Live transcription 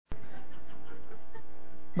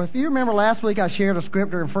But if you remember last week, I shared a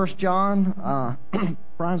scripture in 1 John.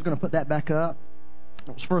 Brian's going to put that back up.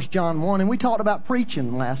 It was 1 John 1. And we talked about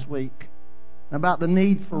preaching last week, about the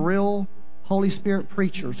need for real Holy Spirit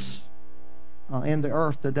preachers in the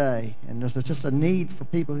earth today. And there's just a need for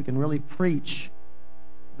people who can really preach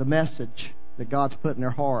the message that God's put in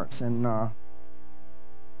their hearts. And I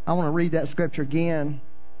want to read that scripture again.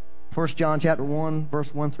 1 John chapter 1, verse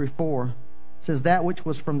 1 through 4. It says, "That which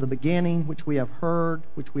was from the beginning, which we have heard,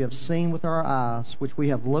 which we have seen with our eyes, which we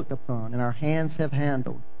have looked upon, and our hands have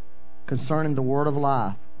handled, concerning the word of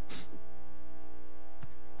life.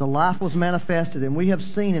 The life was manifested, and we have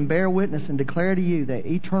seen and bear witness and declare to you that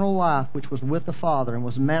eternal life which was with the Father and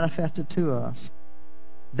was manifested to us.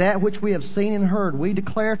 That which we have seen and heard we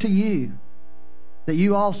declare to you, that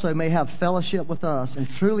you also may have fellowship with us. And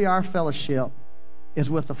truly our fellowship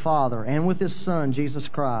is with the Father and with His Son, Jesus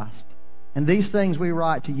Christ. And these things we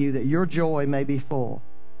write to you, that your joy may be full."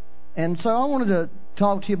 And so I wanted to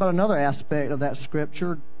talk to you about another aspect of that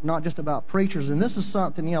scripture, not just about preachers. And this is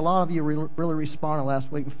something, a lot of you really responded last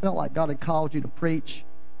week and felt like God had called you to preach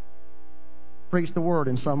the Word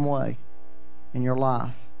in some way in your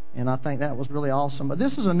life. And I think that was really awesome. But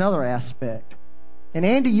this is another aspect. And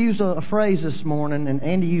Andy used a phrase this morning, and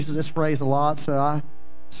Andy uses this phrase a lot, so I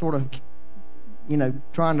sort of,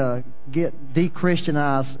 trying to get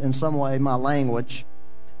de-Christianized in some way my language.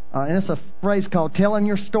 And it's a phrase called telling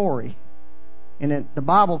your story. And the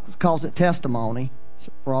Bible calls it testimony,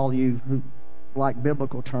 for all of you who like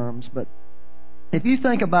biblical terms. But if you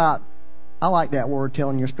think about, I like that word,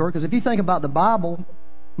 telling your story, because if you think about the Bible,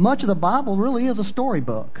 much of the Bible really is a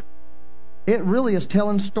storybook. It really is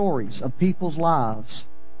telling stories of people's lives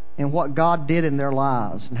and what God did in their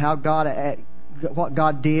lives, and what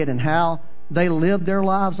God did and how they lived their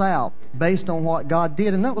lives out based on what God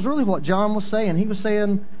did. And that was really what John was saying. He was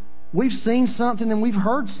saying, we've seen something and we've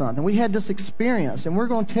heard something. We had this experience, and we're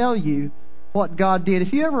going to tell you what God did.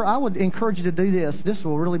 I would encourage you to do this. This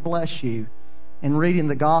will really bless you in reading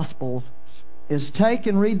the Gospels, is take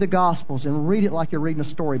and read the Gospels and read it like you're reading a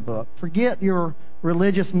storybook. Forget your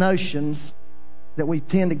religious notions that we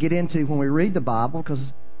tend to get into when we read the Bible,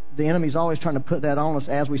 because the enemy's always trying to put that on us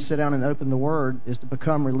as we sit down and open the Word, is to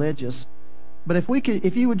become religious. But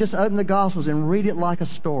if you would just open the Gospels and read it like a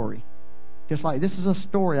story, just like this is a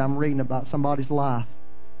story I'm reading about somebody's life.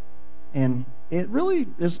 And it really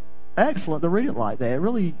is excellent to read it like that. It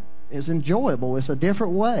really is enjoyable. It's a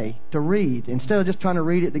different way to read, instead of just trying to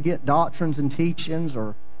read it to get doctrines and teachings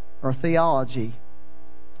or theology.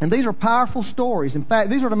 And these are powerful stories. In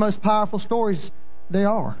fact, these are the most powerful stories there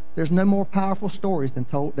are. There's no more powerful stories than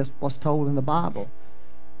what's told in the Bible.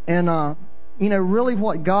 And, really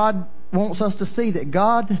what God wants us to see, that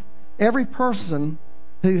God, every person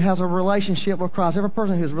who has a relationship with Christ, every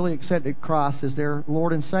person who has really accepted Christ as their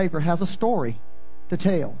Lord and Savior, has a story to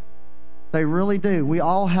tell. They really do. We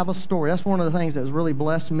all have a story. That's one of the things that has really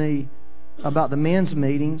blessed me about the men's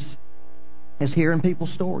meetings, is hearing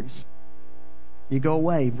people's stories. You go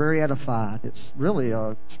away very edified. It's really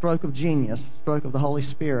a stroke of genius, stroke of the Holy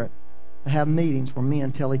Spirit, to have meetings where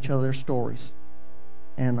men tell each other their stories.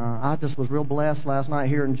 And I just was real blessed last night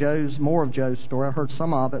hearing more of Joe's story. I heard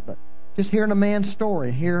some of it, but just hearing a man's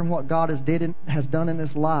story, hearing what God has done in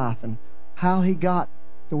his life and how he got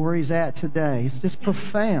to where he's at today. It's just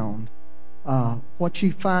profound. What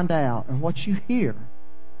you find out and what you hear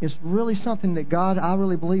is really something that God, I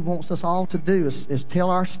really believe, wants us all to do, is tell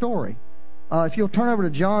our story. If you'll turn over to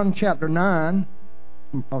John chapter 9,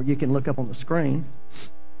 or you can look up on the screen.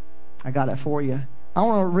 I got it for you. I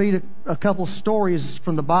want to read a couple stories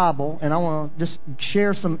from the Bible, and I want to just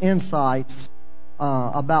share some insights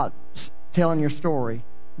about telling your story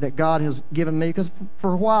that God has given me. Because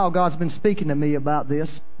for a while, God's been speaking to me about this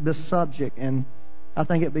subject, and I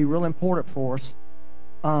think it'd be real important for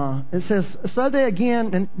us. It says, "So they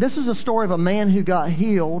again," and this is a story of a man who got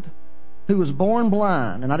healed, who was born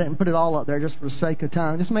blind. And I didn't put it all up there just for the sake of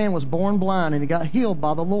time. This man was born blind, and he got healed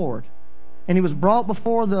by the Lord. And he was brought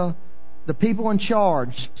before the people in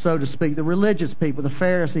charge, so to speak, the religious people, the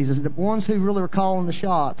Pharisees, the ones who really were calling the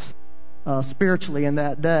shots spiritually in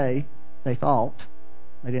that day, they thought.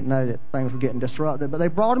 They didn't know that things were getting disrupted. But they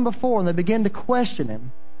brought him before, and they began to question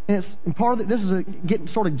him. And part of this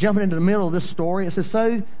is sort of jumping into the middle of this story. It says,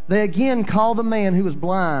 "So they again called the man who was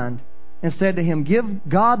blind and said to him, 'Give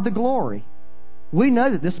God the glory. We know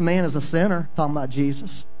that this man is a sinner,'" talking about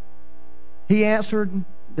Jesus. He answered,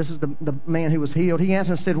 this is the man who was healed, he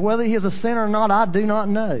answered and said, "Whether he is a sinner or not, I do not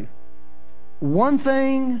know. One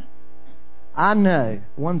thing I know,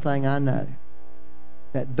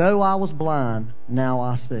 that though I was blind, now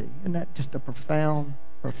I see." Isn't that just a profound,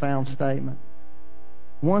 profound statement?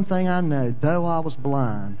 One thing I know, though I was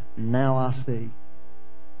blind, now I see."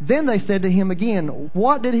 Then they said to him again,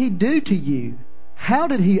 "What did he do to you? How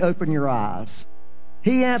did he open your eyes?"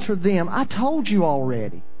 He answered them, "I told you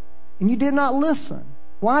already, and you did not listen.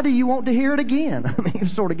 Why do you want to hear it again?" I mean, he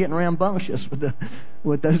was sort of getting rambunctious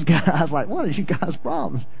with those guys. Like, what is you guys'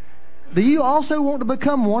 problems? "Do you also want to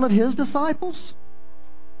become one of his disciples?"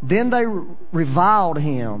 Then they reviled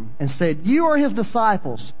him and said, "You are his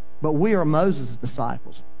disciples, but we are Moses'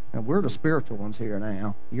 disciples." Now, we're the spiritual ones here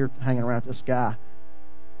now. You're hanging around this guy.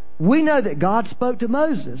 "We know that God spoke to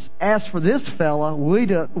Moses. As for this fellow, we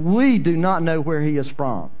do not know where he is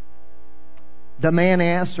from." The man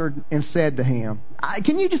answered and said to him,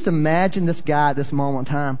 can you just imagine this guy at this moment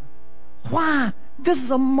in time? "Why, this is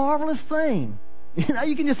a marvelous thing."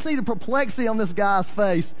 You can just see the perplexity on this guy's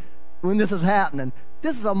face when this is happening.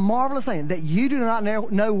 This is a marvelous thing, that you do not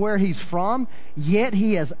know where he's from, yet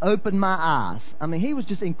he has opened my eyes. I mean, he was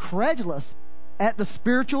just incredulous at the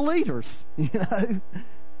spiritual leaders,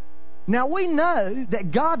 Now, we know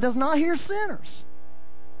that God does not hear sinners.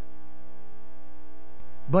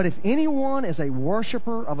 But if anyone is a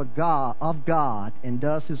worshiper of God and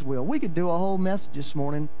does his will, we could do a whole message this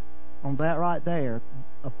morning on that right there.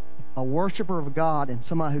 A worshiper of God and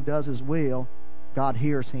somebody who does his will, God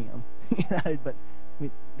hears him. But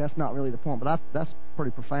that's not really the point. But that's a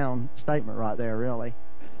pretty profound statement right there, really.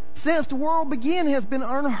 "Since the world began, it has been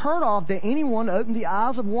unheard of that anyone opened the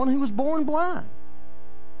eyes of one who was born blind.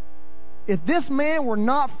 If this man were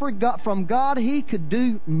not from God, he could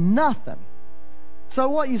do nothing." So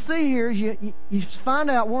what you see here is you find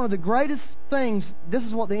out one of the greatest things. This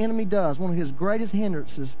is what the enemy does. One of his greatest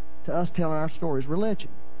hindrances to us telling our story is religion.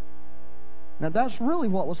 Now, that's really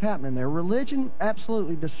what was happening there. Religion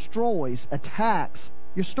absolutely destroys, attacks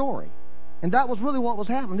your story. And that was really what was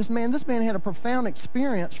happening. This man had a profound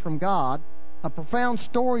experience from God, a profound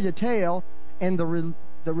story to tell, and the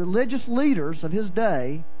religious leaders of his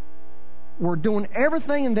day were doing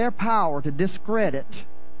everything in their power to discredit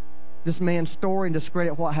this man's story and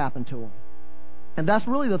discredit what happened to him. And that's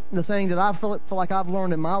really the thing that I feel like I've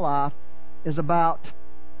learned in my life, is about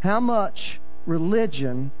how much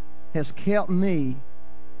religion has kept me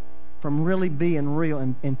from really being real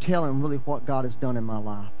and telling really what God has done in my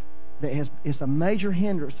life. It's a major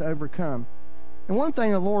hindrance to overcome. And one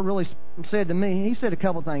thing the Lord really said to me, He said a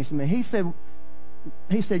couple things to me. He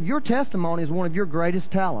said, "Your testimony is one of your greatest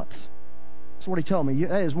talents." That's what He told me.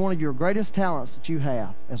 That is one of your greatest talents that you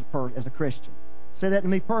have as a Christian. Said that to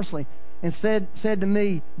me personally, and said to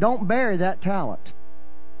me, "Don't bury that talent.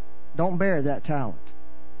 Don't bury that talent."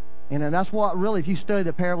 And that's what really, if you study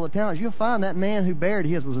the parable of talents, you'll find that man who buried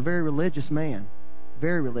his was a very religious man.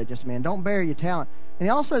 Very religious man. Don't bury your talent. And he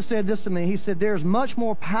also said this to me. He said, "There's much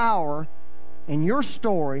more power in your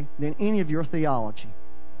story than any of your theology."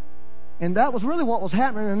 And that was really what was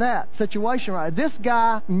happening in that situation, right? This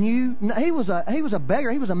guy knew, he was a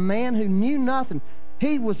beggar. He was a man who knew nothing.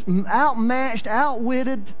 He was outmatched,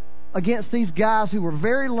 outwitted against these guys who were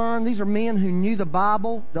very learned. These are men who knew the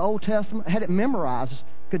Bible, the Old Testament, had it memorized,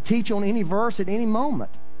 could teach on any verse at any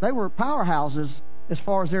moment. They were powerhouses as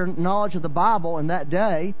far as their knowledge of the Bible in that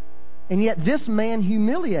day. And yet this man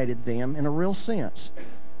humiliated them in a real sense,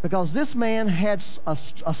 because this man had a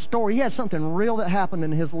story. He had something real that happened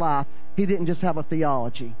in his life. He didn't just have a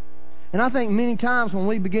theology. And I think many times when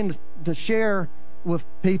we begin to share with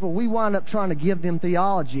people, we wind up trying to give them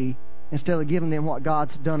theology instead of giving them what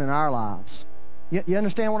God's done in our lives. You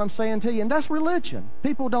understand what I'm saying to you? And that's religion.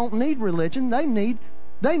 People don't need religion. They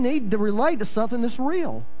need to relate to something that's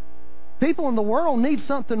real. People in the world need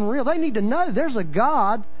something real. They need to know there's a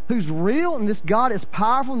God who's real, and this God is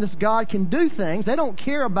powerful, and this God can do things. They don't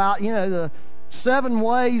care about, the 7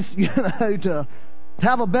 ways, to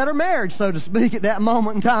have a better marriage, so to speak, at that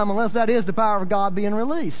moment in time, unless that is the power of God being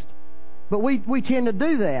released. But we tend to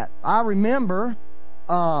do that. I remember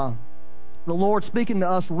the Lord speaking to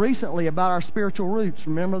us recently about our spiritual roots.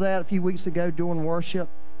 Remember that a few weeks ago during worship?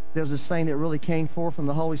 There was this thing that really came forth from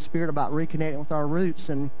the Holy Spirit about reconnecting with our roots.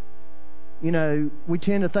 And, we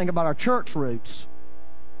tend to think about our church roots.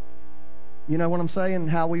 You know what I'm saying?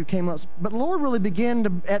 How we came up. But the Lord really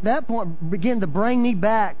at that point, began to bring me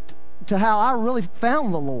back to how I really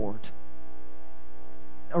found the Lord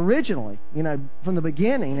originally, from the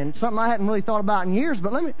beginning, and something I hadn't really thought about in years.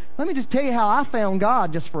 But let me just tell you how I found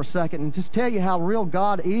God just for a second, and just tell you how real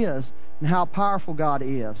God is and how powerful God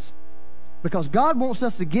is. Because God wants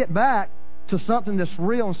us to get back to something that's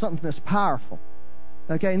real and something that's powerful.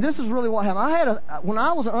 Okay, and this is really what happened. When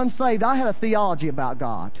I was unsaved, I had a theology about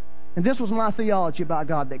God. And this was my theology about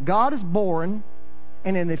God, that God is boring,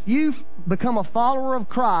 And then if you become a follower of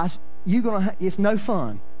Christ, it's no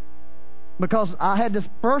fun. Because I had this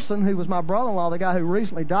person who was my brother-in-law, the guy who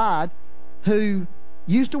recently died, who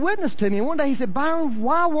used to witness to me. And one day he said, Byron,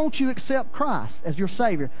 why won't you accept Christ as your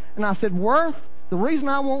Savior? And I said, Worth, the reason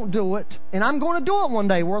I won't do it, and I'm going to do it one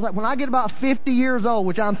day, Worth, when I get about 50 years old,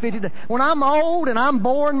 which I'm 50, when I'm old and I'm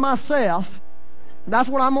boring myself, that's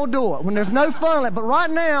when I'm going to do it, when there's no fun in it. But right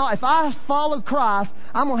now, if I follow Christ,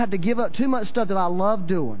 I'm going to have to give up too much stuff that I love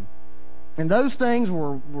doing. And those things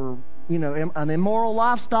were an immoral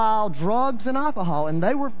lifestyle, drugs and alcohol, and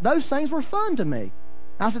those things were fun to me.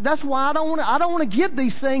 I said, that's why I don't want to give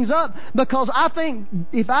these things up, because I think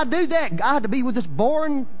if I do that, I have to be with this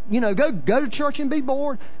boring, go to church and be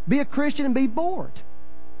bored, be a Christian and be bored.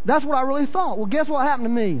 That's what I really thought. Well, guess what happened to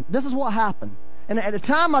me? This is what happened. And at the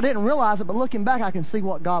time I didn't realize it, but looking back I can see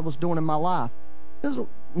what God was doing in my life. This was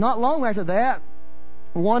not long after that,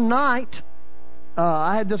 one night,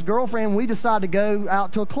 I had this girlfriend. We decided to go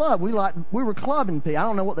out to a club. We were clubbing people. I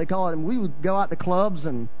don't know what they call it. And we would go out to clubs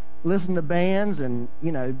and listen to bands and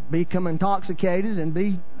become intoxicated and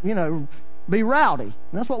be rowdy. And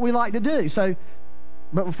that's what we like to do. So,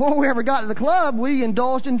 but before we ever got to the club, we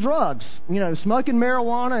indulged in drugs. Smoking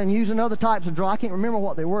marijuana and using other types of drugs. I can't remember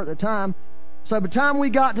what they were at the time. So by the time we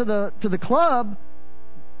got to the club,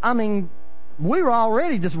 I mean, we were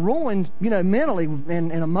already just ruined, mentally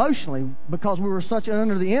and emotionally, because we were such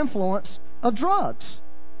under the influence of drugs.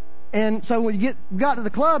 And so when you got to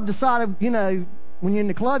the club, decided, when you're in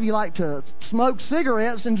the club, you like to smoke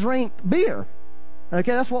cigarettes and drink beer.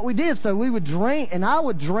 Okay, that's what we did. So we would drink, and I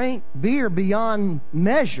would drink beer beyond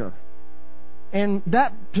measure. And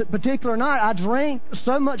that particular night, I drank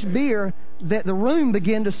so much beer that the room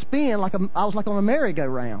began to spin I was like on a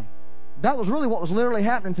merry-go-round. That was really what was literally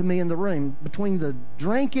happening to me in the room. Between the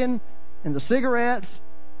drinking and the cigarettes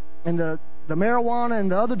and the marijuana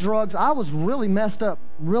and the other drugs, I was really messed up,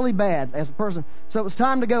 really bad as a person. So it was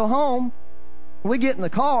time to go home. We get in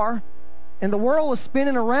the car, and the world was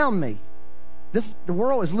spinning around me. The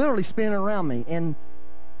world is literally spinning around me. And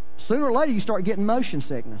sooner or later, you start getting motion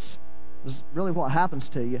sickness. This is really what happens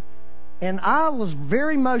to you. And I was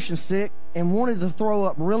very motion sick and wanted to throw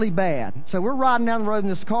up really bad. So we're riding down the road in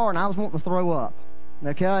this car, and I was wanting to throw up.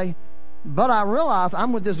 Okay? But I realized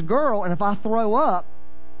I'm with this girl, and if I throw up,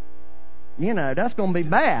 that's going to be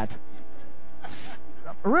bad.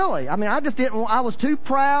 Really. I mean, I just didn't. I was too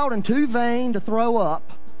proud and too vain to throw up.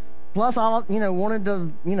 Plus, I, wanted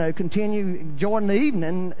to, continue enjoying the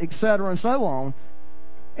evening, etc., and so on.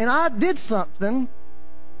 And I did something.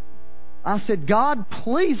 I said, God,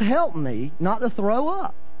 please help me not to throw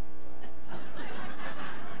up.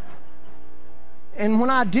 And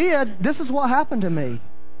when I did, this is what happened to me.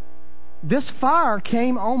 This fire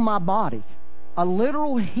came on my body. A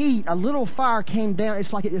literal heat, a little fire came down.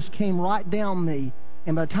 It's like it just came right down me.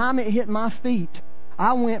 And by the time it hit my feet,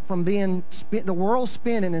 I went from being the world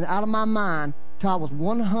spinning and out of my mind till I was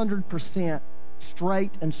 100%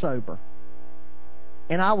 straight and sober.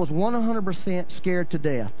 And I was 100% scared to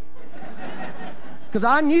death. Because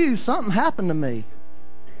I knew something happened to me.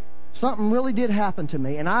 Something really did happen to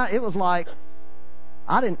me. And it was like,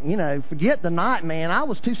 I didn't, forget the night, man. I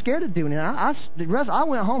was too scared to do it. I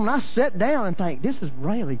went home and I sat down and think, this is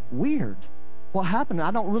really weird. What happened?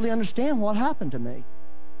 I don't really understand what happened to me.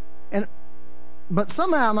 But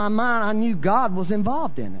somehow in my mind, I knew God was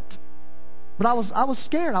involved in it. But I was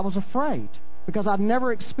scared. I was afraid. Because I'd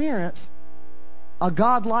never experienced a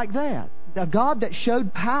God like that. A God that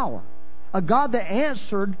showed power. A God that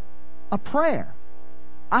answered a prayer.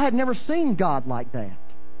 I had never seen God like that.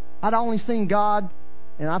 I'd only seen God,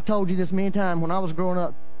 and I've told you this many times, when I was growing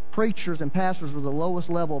up, preachers and pastors were the lowest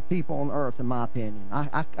level of people on earth, in my opinion.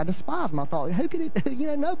 I despised them. I thought, who could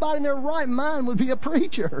it, nobody in their right mind would be a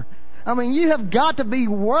preacher. I mean, you have got to be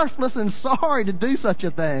worthless and sorry to do such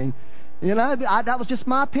a thing. That was just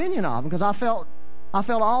my opinion of them, because I felt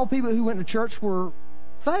all people who went to church were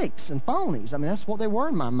fakes and phonies. I mean, that's what they were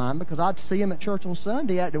in my mind, because I'd see them at church on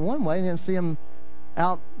Sunday acting one way and then see them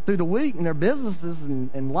out through the week in their businesses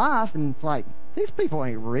and life, and it's like, these people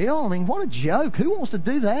ain't real. I mean, what a joke. Who wants to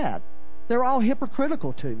do that? They're all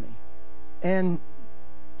hypocritical to me. And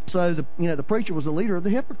so the preacher was the leader of the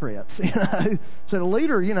hypocrites. So the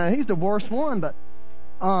leader, he's the worst one. But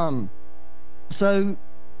so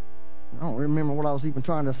I don't remember what I was even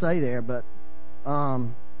trying to say there, but I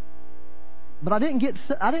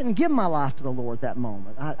didn't give my life to the Lord that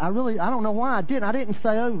moment. I don't know why I didn't. I didn't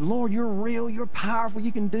say, oh, Lord, you're real, you're powerful,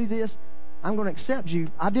 you can do this, I'm going to accept you.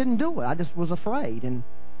 I didn't do it. I just was afraid.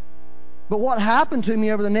 But what happened to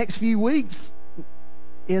me over the next few weeks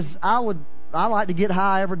is I would I like to get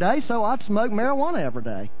high every day, so I'd smoke marijuana every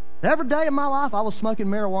day. Every day of my life, I was smoking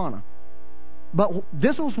marijuana. But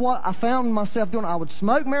this was what I found myself doing. I would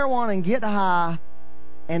smoke marijuana and get high,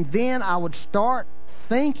 and then I would start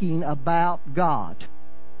thinking about God.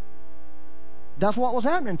 That's what was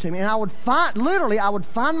happening to me. And I would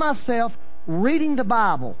find myself reading the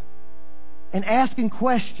Bible and asking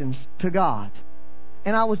questions to God.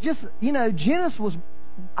 And I was just,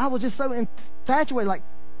 I was just so infatuated, like,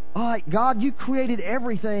 oh, God, you created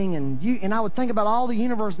everything, and I would think about all the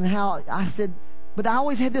universe and how I said, but I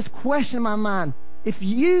always had this question in my mind, if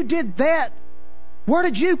you did that, where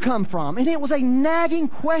did you come from? And it was a nagging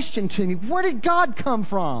question to me. Where did God come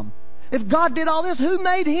from? If God did all this, who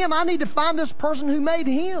made Him? I need to find this person who made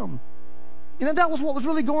Him. That was what was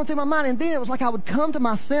really going through my mind. And then it was like I would come to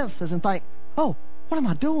my senses and think, oh, what am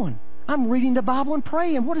I doing? I'm reading the Bible and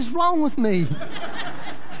praying. What is wrong with me?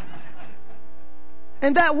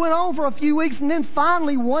 And that went on for a few weeks, and then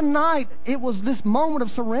finally one night, it was this moment of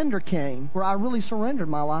surrender came, where I really surrendered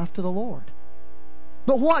my life to the Lord.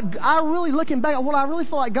 But looking back, what I really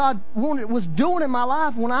felt like God was doing in my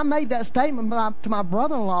life when I made that statement to my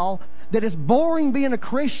brother-in-law, that it's boring being a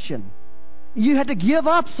Christian. You had to give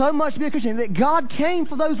up so much to be a Christian, that God came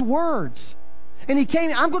for those words. And He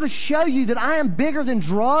came, I'm going to show you that I am bigger than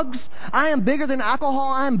drugs. I am bigger than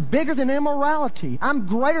alcohol. I am bigger than immorality. I'm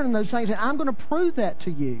greater than those things, and I'm going to prove that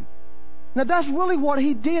to you. Now, that's really what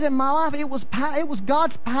He did in my life. It was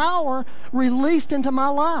God's power released into my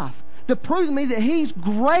life to prove to me that He's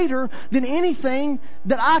greater than anything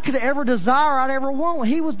that I could ever desire, I'd ever want.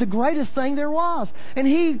 He was the greatest thing there was. And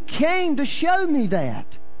He came to show me that.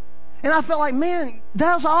 And I felt like, man,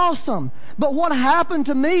 that was awesome. But what happened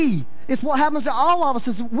to me is what happens to all of us,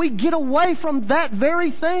 is we get away from that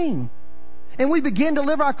very thing. And we begin to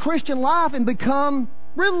live our Christian life and become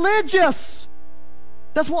religious.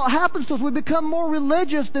 That's what happens to us. We become more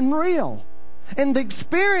religious than real. And the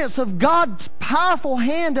experience of God's powerful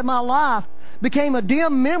hand in my life became a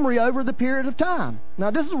dim memory over the period of time. Now,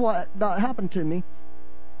 this is what happened to me.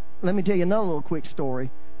 Let me tell you another little quick story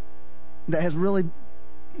that has really...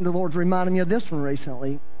 The Lord's reminded me of this one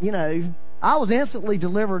recently. I was instantly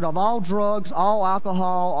delivered of all drugs, all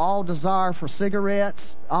alcohol, all desire for cigarettes,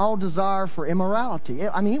 all desire for immorality.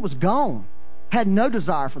 It was gone. Had no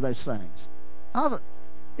desire for those things.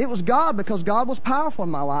 It was God, because God was powerful in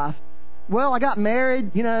my life. Well, I got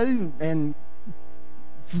married, and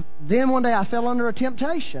then one day I fell under a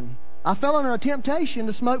temptation. I fell under a temptation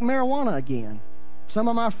to smoke marijuana again. Some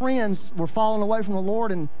of my friends were falling away from the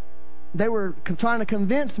Lord, and they were trying to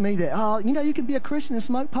convince me that, you can be a Christian and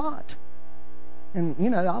smoke pot. And,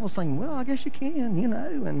 I was thinking, well, I guess you can,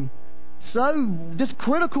 And so this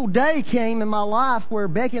critical day came in my life where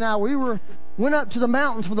Becky and I, went up to the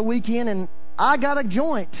mountains for the weekend, and I got a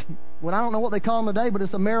joint. Well, I don't know what they call them today, but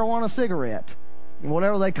it's a marijuana cigarette,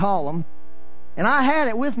 whatever they call them. And I had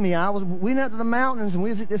it with me. We went up to the mountains, and we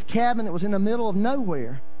was at this cabin that was in the middle of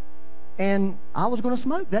nowhere. And I was going to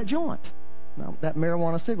smoke that joint. Now, that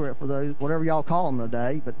marijuana cigarette, for those, whatever y'all call them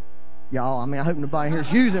today, but y'all, I hope nobody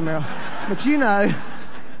here's using marijuana.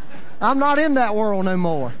 But I'm not in that world no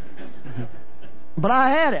more. But I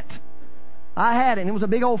had it, and it was a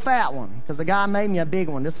big old fat one, because the guy made me a big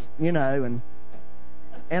one, but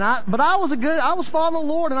I was following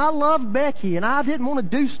the Lord, and I loved Becky, and I didn't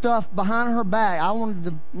want to do stuff behind her back. I wanted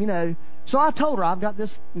to, so I told her, I've got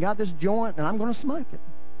this joint, and I'm going to smoke it.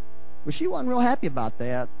 Well, she wasn't real happy about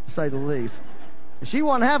that, to say the least. She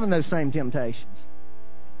wasn't having those same temptations.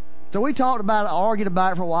 So we talked about it, argued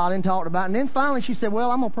about it for a while, then talked about it, and then finally she said, well,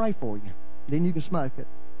 I'm going to pray for you. Then you can smoke it.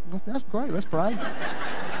 Well, that's great, let's pray.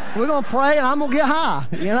 We're going to pray, and I'm going to get high,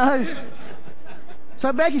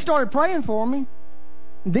 So Becky started praying for me.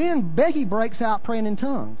 Then Becky breaks out praying in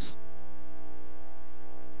tongues.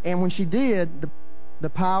 And when she did, the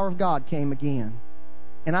power of God came again.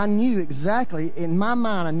 And I knew exactly, in my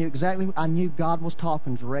mind, I knew God was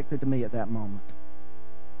talking directly to me at that moment,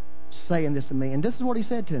 saying this to me. And this is what He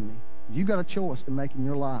said to me. You got a choice to make in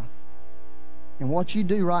your life. And what you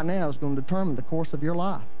do right now is going to determine the course of your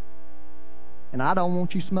life. And I don't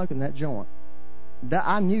want you smoking that joint.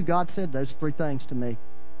 I knew God said those three things to me.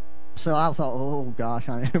 So I thought, oh gosh,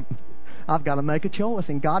 I've got to make a choice.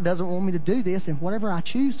 And God doesn't want me to do this. And whatever I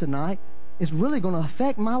choose tonight is really going to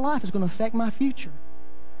affect my life. It's going to affect my future.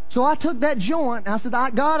 So I took that joint, and I said,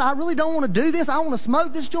 God, I really don't want to do this. I want to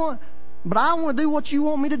smoke this joint, but I want to do what you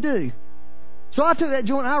want me to do. So I took that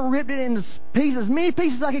joint, and I ripped it into pieces, as many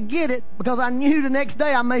pieces as I could get it, because I knew the next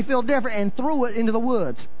day I may feel different, and threw it into the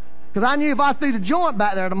woods. Because I knew if I threw the joint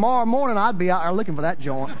back there tomorrow morning, I'd be out there looking for that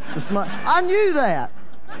joint. I knew that,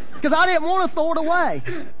 because I didn't want to throw it away.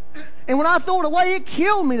 And when I threw it away, it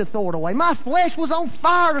killed me to throw it away. My flesh was on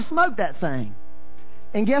fire to smoke that thing.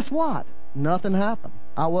 And guess what? Nothing happened.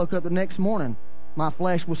 I woke up the next morning. My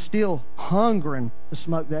flesh was still hungering to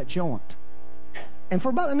smoke that joint. And for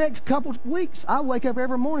about the next couple of weeks, I wake up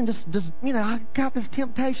every morning just I got this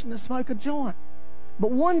temptation to smoke a joint.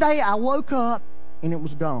 But one day I woke up and it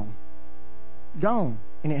was gone. Gone.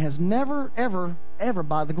 And it has never, ever, ever,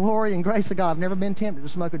 by the glory and grace of God, I've never been tempted to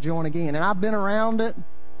smoke a joint again. And I've been around it.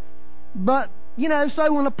 But,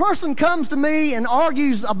 so when a person comes to me and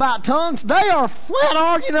argues about tongues, they are flat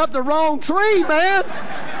arguing up the wrong tree, man.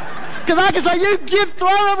 Because I can say, you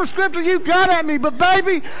throw over Scripture you got at me, but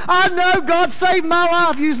baby, I know God saved my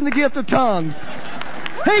life using the gift of tongues.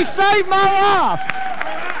 He saved my life.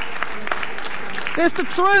 It's the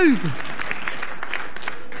truth.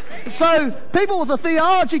 So people with a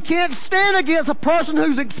theology can't stand against a person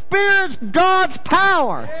who's experienced God's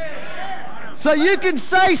power. So you can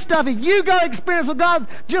say stuff. If you got experience with God,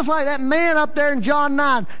 just like that man up there in John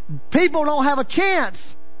 9, people don't have a chance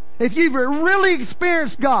if you've really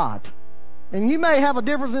experienced God. And you may have a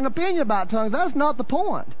difference in opinion about tongues. That's not the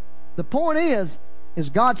point. The point is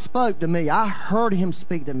God spoke to me. I heard Him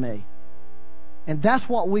speak to me. And that's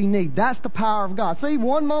what we need. That's the power of God. See,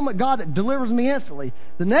 one moment God delivers me instantly.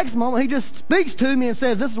 The next moment He just speaks to me and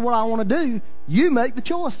says, this is what I want to do. You make the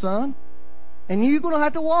choice, son. And you're going to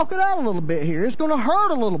have to walk it out a little bit here. It's going to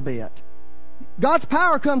hurt a little bit. God's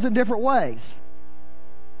power comes in different ways.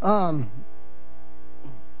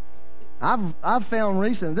 I've found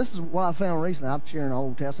recently, this is what I found recently. I'm sharing an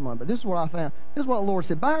old testimony, but this is what I found. This is what the Lord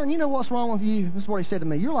said. Byron, you know what's wrong with you? This is what He said to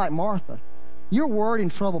me. You're like Martha. You're worried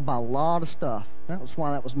and troubled by a lot of stuff. That was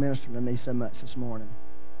why that was ministering to me so much this morning.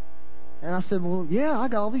 And I said, well, yeah, I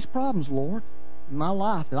got all these problems, Lord, in my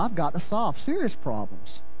life that I've got to solve. Serious problems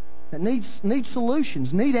that need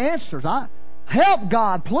solutions, need answers. Help,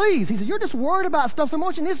 God, please. He said, you're just worried about stuff so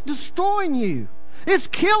much, and it's destroying you. It's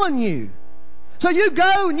killing you. So you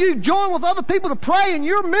go and you join with other people to pray, and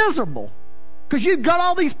you're miserable because you've got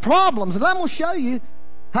all these problems. And I'm going to show you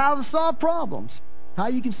how to solve problems, how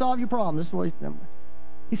you can solve your problems. This is what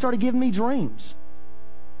he started giving me dreams.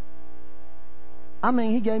 I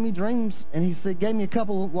mean, He gave me dreams, and He gave me a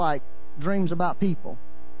couple of, dreams about people.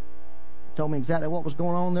 He told me exactly what was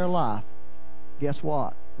going on in their life. Guess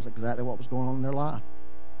what? It was exactly what was going on in their life.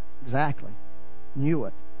 Exactly. Knew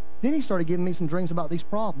it. Then He started giving me some dreams about these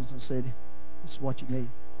problems and said, this is what you need.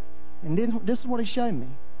 And then this is what He showed me.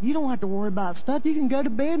 You don't have to worry about stuff. You can go to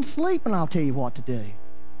bed and sleep, and I'll tell you what to do.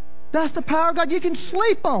 That's the power of God. You can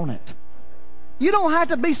sleep on it. You don't have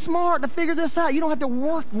to be smart to figure this out. You don't have to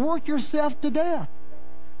work yourself to death.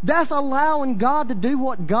 That's allowing God to do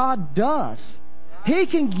what God does. He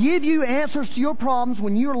can give you answers to your problems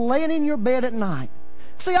when you're laying in your bed at night.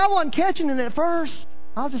 See, I wasn't catching it at first.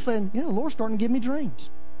 I was just saying, the Lord's starting to give me dreams.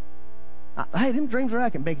 Hey, them dreams are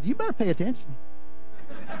acting big. You better pay attention.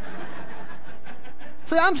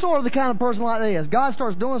 See, I'm sort of the kind of person like this. God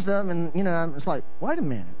starts doing something, and, it's like, wait a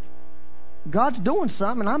minute. God's doing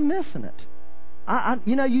something, and I'm missing it.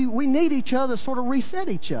 We need each other to sort of reset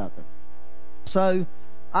each other. So,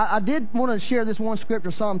 I did want to share this one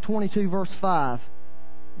scripture, Psalm 22, verse 5.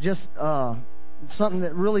 Just something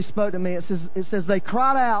that really spoke to me. It says, they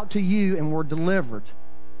cried out to you and were delivered.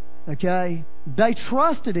 Okay? They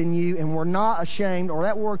trusted in you and were not ashamed, or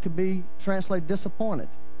that word could be translated disappointed.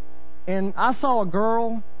 And I saw a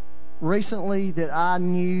girl recently that I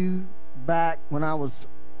knew back when I was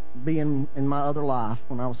being in my other life,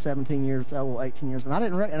 when I was 17 years old, 18 years. And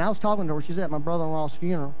I was talking to her. She was at my brother-in-law's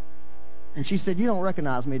funeral. And she said, you don't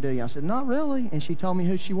recognize me, do you? I said, not really. And she told me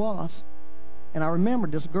who she was. And I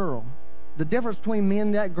remembered this girl. The difference between me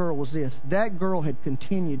and that girl was this. That girl had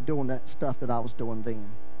continued doing that stuff that I was doing then.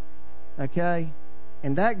 Okay?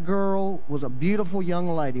 And that girl was a beautiful young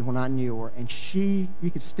lady when I knew her. And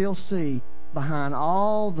you could still see behind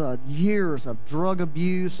all the years of drug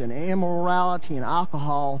abuse and immorality and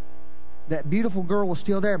alcohol, that beautiful girl was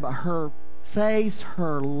still there, but her face,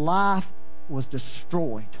 her life was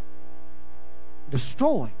destroyed.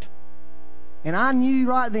 Destroyed. And I knew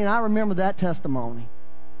right then, I remember that testimony.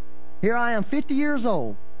 Here I am, 50 years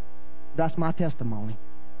old. That's my testimony.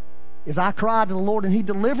 As I cried to the Lord and He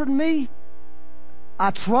delivered me, I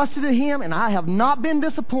trusted in Him, and I have not been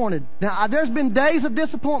disappointed. Now, there's been days of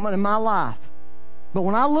disappointment in my life. But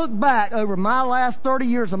when I look back over my last 30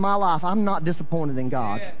 years of my life, I'm not disappointed in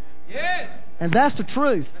God. Yes. And that's the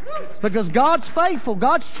truth. Because God's faithful.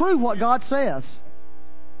 God's true what God says.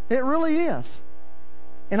 It really is.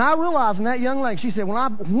 And I realized in that young lady, she said, when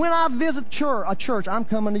I visit a church, I'm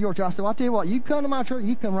coming to your church. I said, well, I'll tell you what, you come to my church,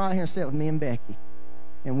 you come right here and sit with me and Becky.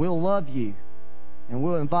 And we'll love you. And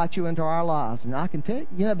we'll invite you into our lives. And I can tell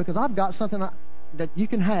you, because I've got something that you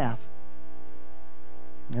can have.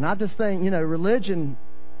 And I just think, religion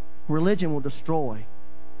will destroy.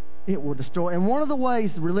 It will destroy. And one of the ways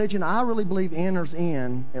religion, I really believe, enters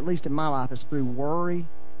in, at least in my life, is through worry,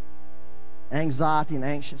 anxiety, and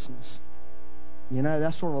anxiousness.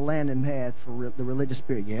 That's sort of a landing pad for the religious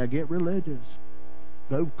spirit. Yeah, get religious.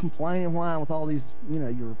 Go complain and whine with all these,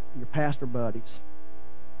 your pastor buddies.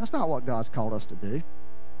 That's not what God's called us to do.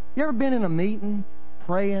 You ever been in a meeting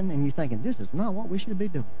praying and you're thinking, this is not what we should be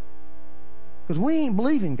doing? Because we ain't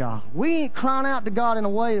believing God. We ain't crying out to God in a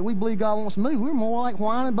way that we believe God wants to move. We're more like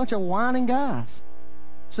a bunch of whining guys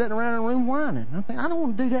sitting around in a room whining. I think, I don't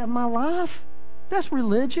want to do that in my life. That's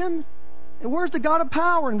religion. And where's the God of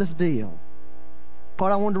power in this deal? But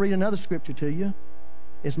I wanted to read another scripture to you.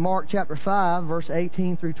 It's Mark chapter 5, verse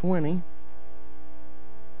 18 through 20.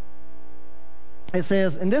 It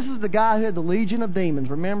says, and this is the guy who had the legion of demons.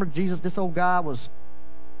 Remember, this old guy was,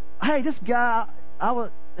 this guy,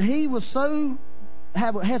 he was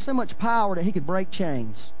had so much power that he could break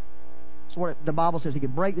chains. That's what the Bible says. He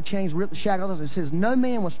could break the chains, rip the shackles. It says no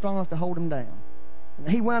man was strong enough to hold him down. And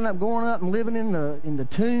he wound up going up and living in the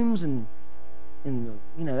tombs and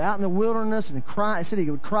out in the wilderness and cry. It said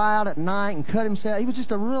he would cry out at night and cut himself. He was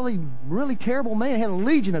just a really, really terrible man. He had a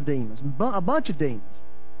legion of demons, a bunch of demons.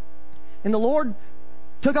 And the Lord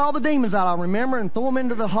took all the demons out, I remember, and threw them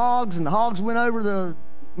into the hogs, and the hogs went over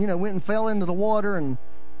went and fell into the water and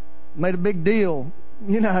made a big deal,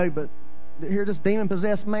 but here this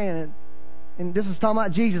demon-possessed man, and this is talking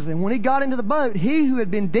about Jesus, and when he got into the boat, he who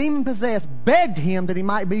had been demon-possessed begged him that he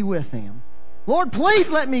might be with him. Lord, please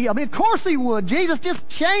let me. Of course he would. Jesus just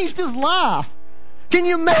changed his life. Can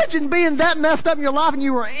you imagine being that messed up in your life and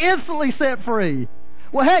you were instantly set free?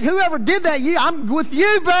 Well, heck, whoever did that, I'm with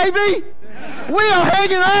you, baby. We are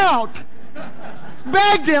hanging out.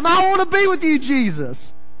 Begged him, I want to be with you, Jesus.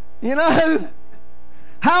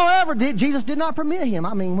 However, Jesus did not permit him.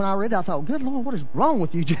 When I read that, I thought, good Lord, what is wrong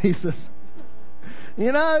with you, Jesus?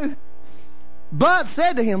 But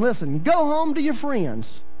said to him, listen, go home to your friends.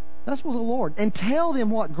 That's what the Lord. And tell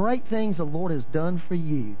them what great things the Lord has done for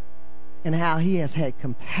you and how He has had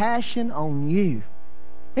compassion on you.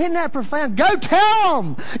 Isn't that profound? Go tell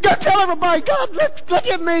them. Go tell everybody. God, look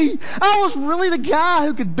at me. I was really the guy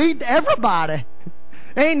who could beat everybody.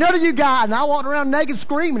 Ain't none of you guys. And I walked around naked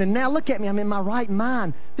screaming, and now look at me. I'm in my right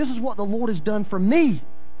mind. This is what the Lord has done for me.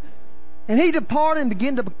 And he departed and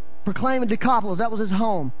began to proclaim in Decapolis. That was his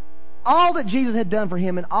home. All that Jesus had done for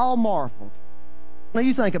him, and all marveled. Now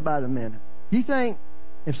you think about it a minute. You think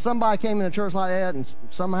if somebody came in a church like that and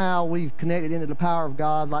somehow we've connected into the power of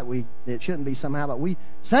God like it shouldn't be somehow, but we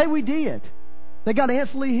say we did, they got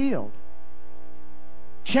instantly healed.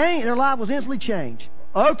 Their life was instantly changed.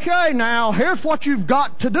 Okay, now here's what you've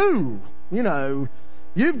got to do.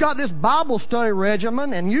 You've got this Bible study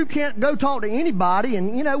regimen and you can't go talk to anybody,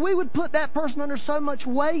 and we would put that person under so much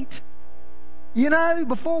weight,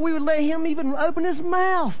 before we would let him even open his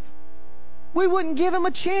mouth. We wouldn't give him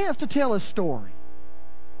a chance to tell his story.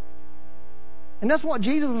 And that's what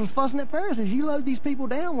Jesus was fussing at Pharisees. You load these people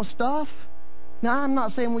down with stuff. Now, I'm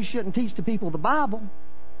not saying we shouldn't teach the people the Bible.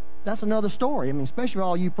 That's another story. Especially for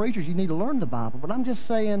all you preachers, you need to learn the Bible. But I'm just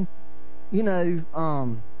saying, you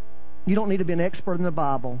don't need to be an expert in the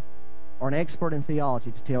Bible or an expert in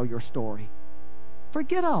theology to tell your story.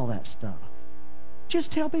 Forget all that stuff.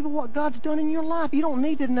 Just tell people what God's done in your life. You don't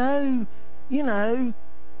need to know,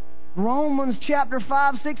 Romans chapter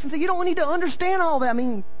 5, 6, and 7. You don't need to understand all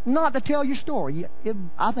that. Not to tell your story.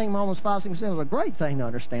 I think Romans 5, 6, and 7 is a great thing to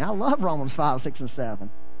understand. I love Romans 5, 6, and 7.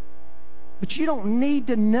 But you don't need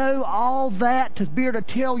to know all that to be able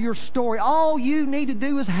to tell your story. All you need to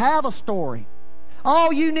do is have a story.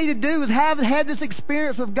 All you need to do is have had this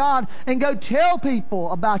experience with God and go tell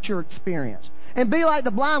people about your experience. And be like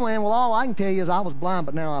the blind man. Well, all I can tell you is I was blind,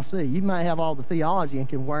 but now I see. You might have all the theology and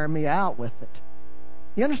can wear me out with it.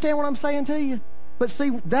 You understand what I'm saying to you? But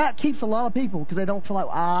see, that keeps a lot of people because they don't feel like,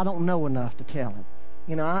 I don't know enough to tell him.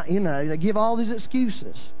 They give all these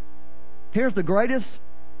excuses. Here's the greatest.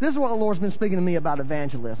 This is what the Lord's been speaking to me about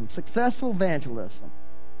evangelism. Successful evangelism.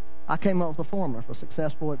 I came up with a formula for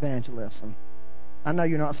successful evangelism. I know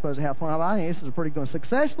you're not supposed to have fun, but I think this is a pretty good one.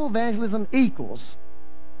 Successful evangelism equals,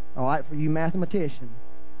 all right, for you mathematicians,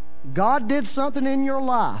 God did something in your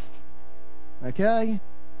life, okay,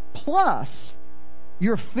 plus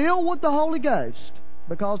you're filled with the Holy Ghost,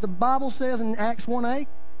 because the Bible says in Acts 1:8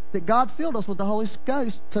 that God filled us with the Holy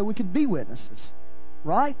Ghost so we could be witnesses.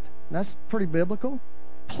 Right? That's pretty biblical.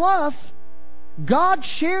 Plus, God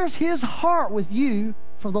shares His heart with you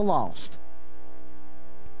for the lost.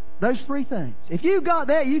 Those three things. If you got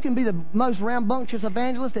that, you can be the most rambunctious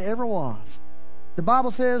evangelist that ever was. The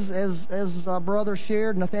Bible says, as our brother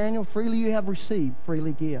shared, Nathaniel, freely you have received,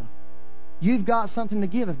 freely give. You've got something to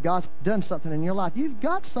give. If God's done something in your life, you've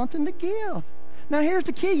got something to give. Now here's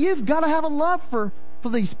the key. You've got to have a love for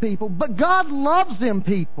these people. But God loves them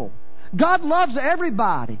people. God loves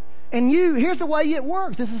everybody. And here's the way it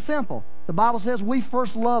works. This is simple. The Bible says we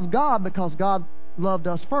first love God because God loved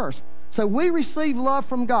us first. So we receive love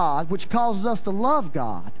from God, which causes us to love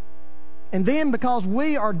God. And then because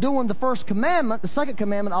we are doing the first commandment, the second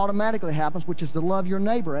commandment automatically happens, which is to love your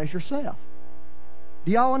neighbor as yourself.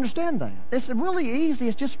 Do y'all understand that? It's really easy.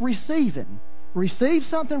 It's just receiving. Receive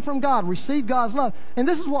something from God. Receive God's love. And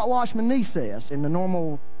this is what Watchman Nee says in The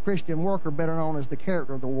Normal Christian Worker, better known as The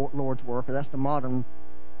Character of the Lord's Worker. That's the modern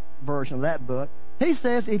version of that book. He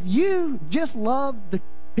says, if you just love the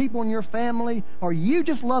people in your family, or you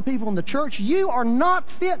just love people in the church, you are not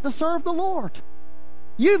fit to serve the Lord.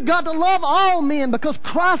 You've got to love all men because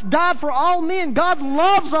Christ died for all men. God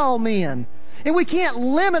loves all men. And we can't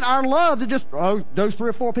limit our love to just those 3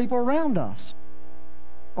 or 4 people around us.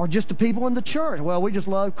 Or just the people in the church. Well, we just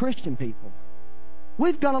love Christian people.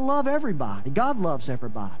 We've got to love everybody. God loves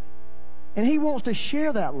everybody. And He wants to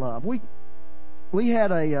share that love. We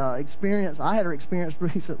had a experience. I had an experience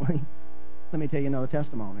recently. Let me tell you another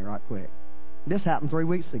testimony right quick. This happened 3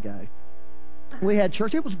 weeks ago. We had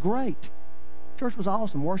church. It was great. Church was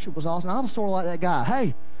awesome. Worship was awesome. I was sort of like that guy.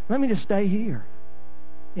 Hey, let me just stay here.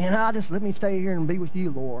 Let me stay here and be with you,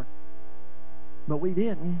 Lord. But we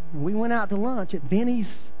didn't. We went out to lunch at Vinny's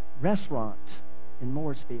Restaurant in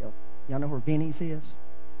Mooresville. Y'all know where Vinny's is?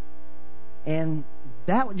 And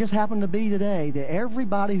that just happened to be today that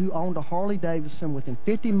everybody who owned a Harley-Davidson within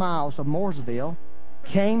 50 miles of Mooresville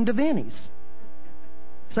came to Vinny's.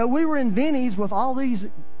 So we were in Vinny's with all these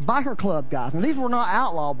biker club guys. And these were not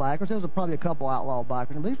outlaw bikers. There was probably a couple outlaw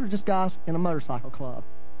bikers. And these were just guys in a motorcycle club.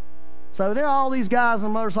 So there are all these guys in a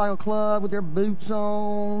motorcycle club with their boots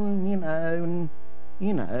on,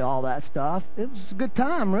 and all that stuff. It was a good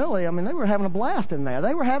time, really. I mean, they were having a blast in there.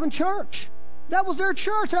 They were having church. That was their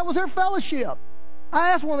church. That was their fellowship. I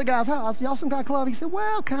asked one of the guys, I said, y'all some kind of club? He said,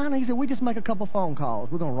 well, kind of. He said, we just make a couple phone calls.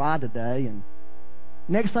 We're going to ride today. And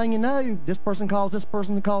next thing you know, this person calls this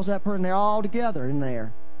person, calls that person. They're all together in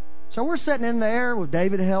there. So we're sitting in there with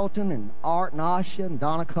David Helton and Art and Asha and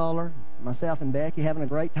Donna Culler, myself and Becky, having a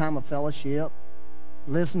great time of fellowship,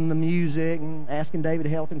 listening to music and asking David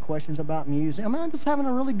Helton questions about music. I mean, I'm just having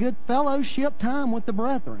a really good fellowship time with the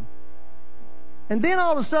brethren. And then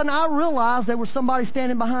all of a sudden I realized there was somebody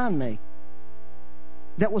standing behind me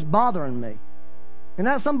that was bothering me. And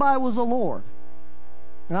that somebody was the Lord.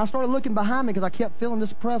 And I started looking behind me because I kept feeling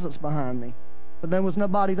this presence behind me. But there was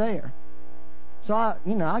nobody there. So I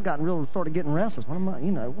started getting restless. What am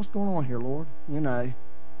I, what's going on here, Lord?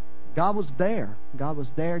 God was there. God was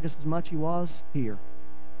there just as much He was here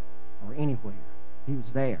or anywhere. He was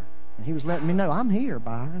there. And He was letting me know, I'm here,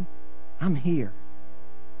 Byron. I'm here.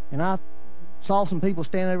 And I saw some people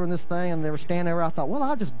standing over in this thing, and they were standing there. I thought, well,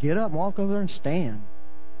 I'll just get up and walk over there and stand.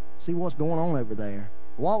 See what's going on over there.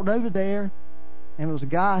 Walked over there, and it was a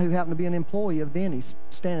guy who happened to be an employee of Denny's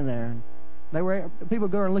standing there. And people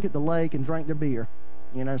go and look at the lake and drink their beer,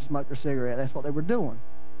 smoke their cigarette. That's what they were doing.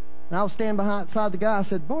 And I was standing beside the guy. I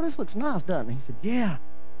said, boy, this looks nice, doesn't it? He said, yeah,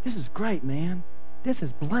 this is great, man. This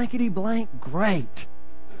is blankety-blank great.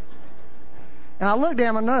 And I looked at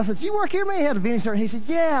him and I said, you work here, man? He had a Vinny's shirt. He said,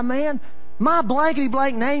 yeah, man, my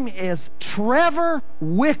blankety-blank name is Trevor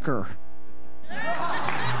Wicker.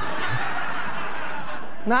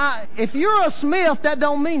 Now, if you're a Smith, that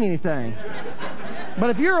don't mean anything.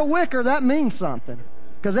 But if you're a Wicker, that means something.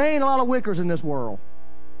 Because there ain't a lot of Wickers in this world.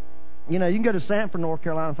 You can go to Sanford, North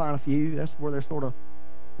Carolina and find a few. That's where they're sort of...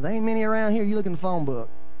 There ain't many around here. You look in the phone book.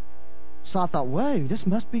 So I thought, whoa, this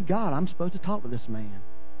must be God. I'm supposed to talk to this man.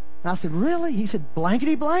 And I said, really? He said,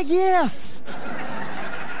 blankety blank, yes.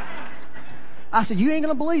 I said, you ain't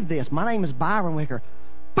going to believe this. My name is Byron Wicker.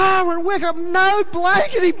 Byron Wicker? No,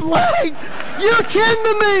 blankety blank. You're kidding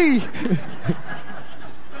to me.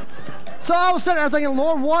 So I was sitting there thinking,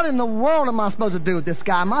 Lord, what in the world am I supposed to do with this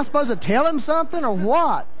guy? Am I supposed to tell him something or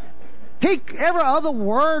what? Every other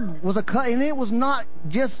word was and it was not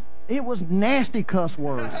just, it was nasty cuss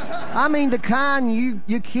words. I mean, the kind you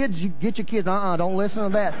get your kids, don't listen to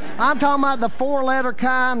that. I'm talking about the 4-letter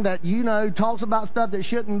kind that, talks about stuff that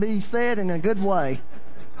shouldn't be said in a good way.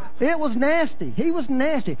 It was nasty. He was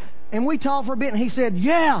nasty. And we talked for a bit, and he said,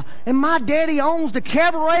 yeah, and my daddy owns the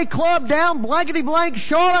Cabaret Club down blankety-blank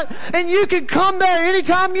Charlotte, and you can come there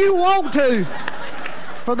anytime you want to.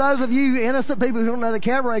 For those of you innocent people who don't know the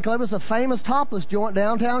Cabaret Club, it's a famous topless joint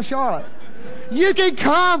downtown Charlotte. You can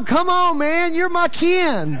come on, man, you're my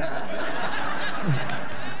kin.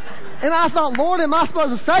 And I thought, Lord, am I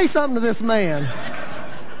supposed to say something to this man?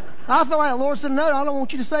 I felt like the Lord said, no, I don't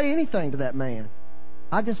want you to say anything to that man.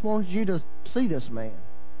 I just wanted you to see this man.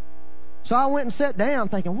 So I went and sat down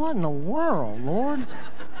thinking, what in the world, Lord?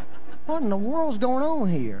 What in the world's going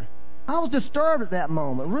on here? I was disturbed at that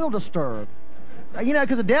moment, real disturbed. You know,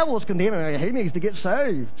 because the devil was condemning me. He needs to get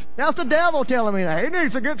saved. That's the devil telling me that. He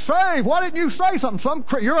needs to get saved. Why didn't you say something?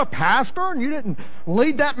 You're a pastor and you didn't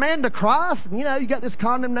lead that man to Christ. And, you know, you got this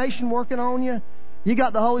condemnation working on you. You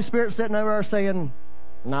got the Holy Spirit sitting over there saying,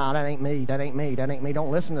 nah, that ain't me. That ain't me. That ain't me.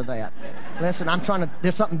 Don't listen to that. Listen,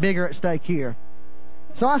 there's something bigger at stake here.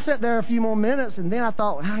 So I sat there a few more minutes, and then I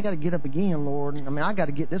thought, I got to get up again, Lord. I mean, I got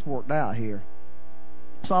to get this worked out here.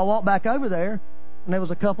 So I walked back over there, and there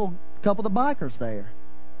was a couple of the bikers there.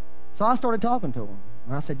 So I started talking to them.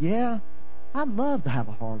 And I said, yeah, I'd love to have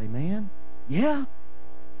a Harley, man. Yeah?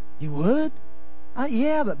 You would?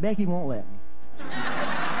 Yeah, but Becky won't let me.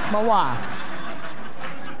 My wife.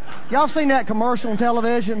 Y'all seen that commercial on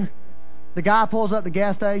television? The guy pulls up the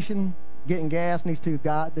gas station, getting gas, and this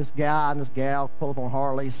guy and this gal pull up on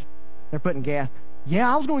Harleys. They're putting gas.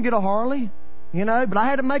 Yeah, I was going to get a Harley, you know, but I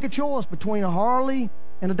had to make a choice between a Harley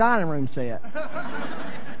and a dining room set.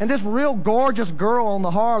 And this real gorgeous girl on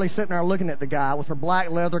the Harley sitting there looking at the guy with her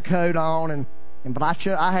black leather coat on, but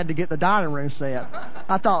I had to get the dining room set.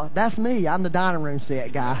 I thought, that's me. I'm the dining room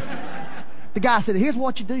set guy. The guy said, here's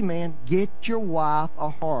what you do, man. Get your wife a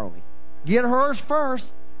Harley. Get hers first.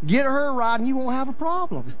 Get her a ride, and you won't have a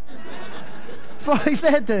problem. That's what he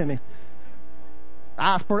said to me.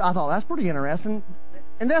 I thought, that's pretty interesting.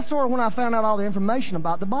 And that's sort of when I found out all the information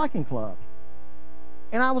about the biking club.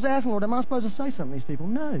 And I was asking, Lord, am I supposed to say something to these people?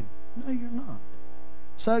 No, you're not.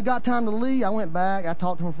 So it got time to leave. I went back. I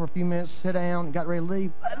talked to him for a few minutes, sit down, and got ready to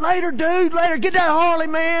leave. Later, dude, later. Get that Harley,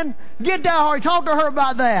 man. Get that Harley. Talk to her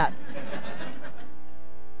about that.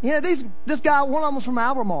 You know, this guy, one of them was from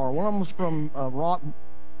Albemarle. One of them was from Rockwell.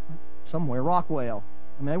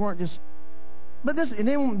 I mean, they weren't just... But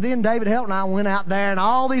then David Helton and I went out there, and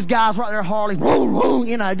all these guys right there, Harleys, woo, woo,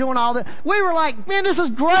 you know, doing all that. We were like, man, this is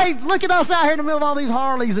great. Look at us out here in the middle of all these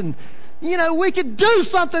Harleys, and, you know, we could do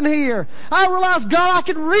something here. I realized, God, I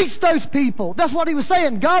can reach those people. That's what he was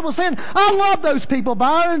saying. God was saying, I love those people,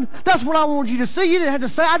 Byron. That's what I want you to see. You didn't have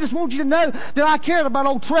to say. I just want you to know that I cared about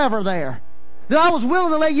old Trevor there. That I was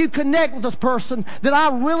willing to let you connect with this person that I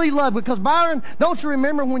really love. Because, Byron, don't you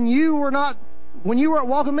remember when you were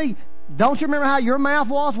walking with me, don't you remember how your mouth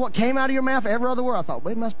was, what came out of your mouth every other word? I thought,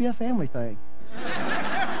 well, it must be a family thing.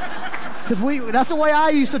 Because that's the way I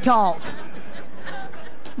used to talk.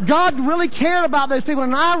 God really cared about those people,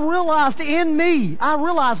 and I realized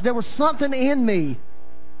there was something in me.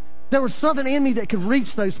 There was something in me that could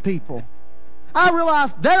reach those people. I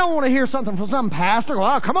realized they don't want to hear something from some pastor.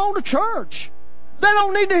 Well, come on to church. They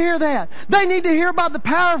don't need to hear that. They need to hear about the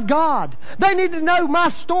power of God. They need to know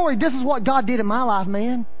my story. This is what God did in my life,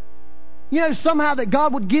 man. You know, somehow that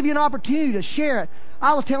God would give you an opportunity to share it.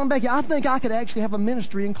 I was telling Becky, I think I could actually have a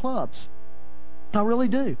ministry in clubs. I really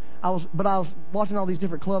do. I was watching all these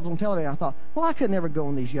different clubs on television. I thought, well, I could never go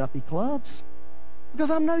in these yuppie clubs because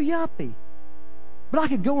I'm no yuppie. But I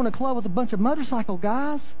could go in a club with a bunch of motorcycle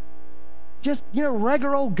guys, just, you know,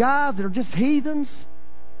 regular old guys that are just heathens.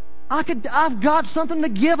 I've got something to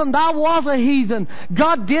give them. I was a heathen.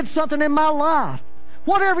 God did something in my life.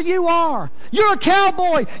 Whatever you are. You're a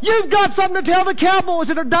cowboy. You've got something to tell the cowboys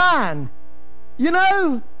that are dying. You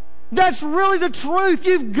know? That's really the truth.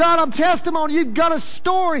 You've got a testimony. You've got a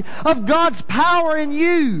story of God's power in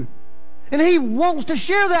you. And He wants to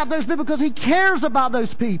share that with those people because He cares about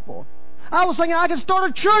those people. I was thinking I could start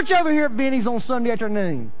a church over here at Benny's on Sunday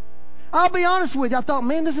afternoon. I'll be honest with you. I thought,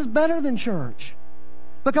 man, this is better than church.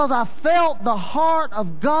 Because I felt the heart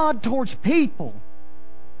of God towards people.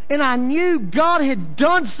 And I knew God had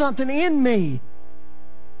done something in me.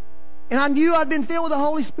 And I knew I'd been filled with the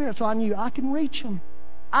Holy Spirit, so I knew I can reach them.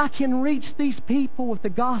 I can reach these people with the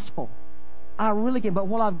gospel. I really can. But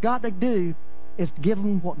what I've got to do is give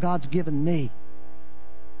them what God's given me.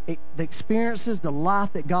 The experiences, the life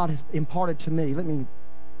that God has imparted to me. Let me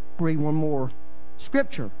read one more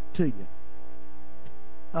scripture to you.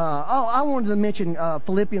 I wanted to mention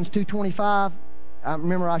Philippians 2:25. I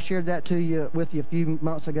remember I shared that with you a few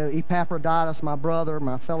months ago. Epaphroditus, my brother,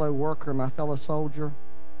 my fellow worker, my fellow soldier.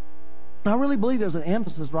 I really believe there's an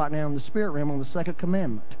emphasis right now in the spirit realm on the second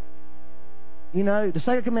commandment. You know, the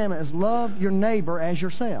second commandment is love your neighbor as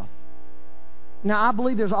yourself. Now, I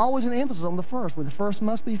believe there's always an emphasis on the first, where the first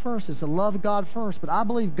must be first. It's to love God first. But I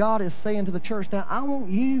believe God is saying to the church, now, I want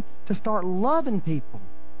you to start loving people.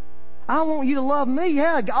 I want you to love me.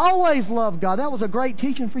 Yeah, always love God. That was a great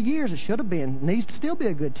teaching for years. It should have been. Needs to still be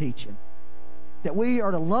a good teaching. That we are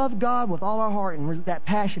to love God with all our heart and that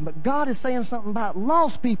passion. But God is saying something about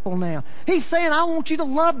lost people now. He's saying, I want you to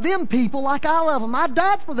love them people like I love them. I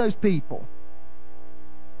died for those people.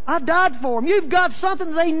 I died for them. You've got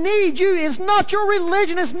something they need. It's not your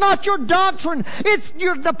religion. It's not your doctrine. It's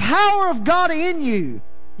the power of God in you.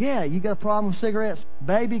 Yeah, you got a problem with cigarettes?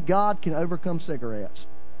 Baby, God can overcome cigarettes.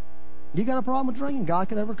 You got a problem with drinking? God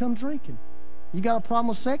can overcome drinking. You got a problem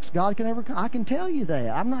with sex? God can overcome. I can tell you that.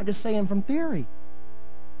 I'm not just saying from theory.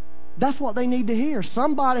 That's what they need to hear.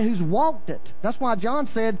 Somebody who's walked it. That's why John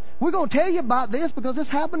said, we're going to tell you about this because this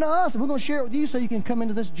happened to us, and we're going to share it with you so you can come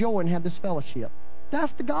into this joy and have this fellowship.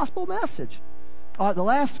 That's the gospel message. All right, the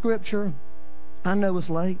last scripture, I know it's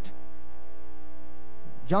late.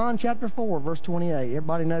 John chapter 4, verse 28.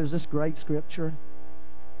 Everybody knows this great scripture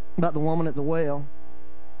about the woman at the well.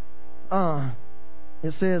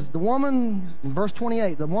 It says, the woman, in verse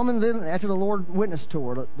 28, the woman then, after the Lord witnessed to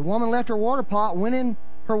her, the woman left her water pot, went in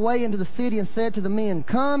her way into the city, and said to the men,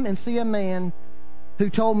 come and see a man who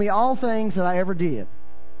told me all things that I ever did.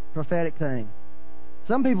 Prophetic thing.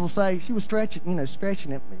 Some people say she was stretching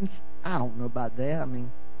it. I don't know about that. I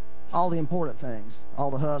mean, all the important things, all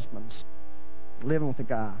the husbands living with the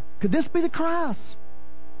guy. Could this be the Christ?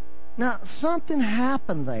 Now, something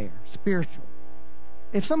happened there, spiritual.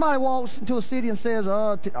 If somebody walks into a city and says,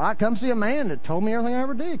 I come see a man that told me everything I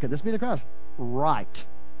ever did, could this be the Christ? Right.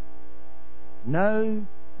 No,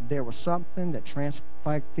 there was something that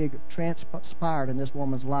transpired in this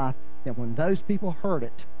woman's life that when those people heard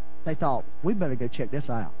it, they thought, we better go check this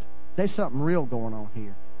out. There's something real going on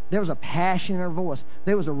here. There was a passion in her voice.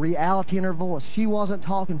 There was a reality in her voice. She wasn't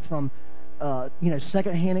talking from,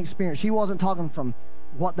 secondhand experience. She wasn't talking from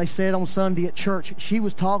what they said on Sunday at church. She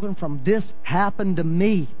was talking from, this happened to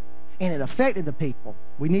me, and it affected the people.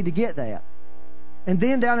 We need to get that. And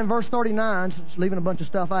then down in verse 39, so it's leaving a bunch of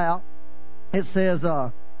stuff out, it says,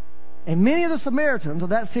 and many of the Samaritans of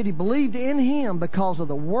that city believed in him because of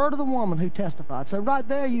the word of the woman who testified. So right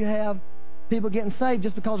there you have people getting saved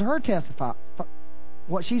just because of her testify.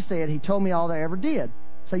 What she said, he told me all they ever did.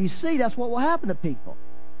 So you see, that's what will happen to people.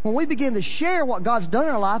 When we begin to share what God's done in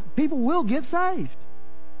our life, people will get saved.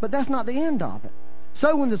 But that's not the end of it.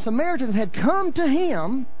 So when the Samaritans had come to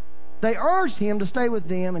him, they urged him to stay with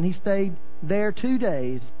them, and he stayed there 2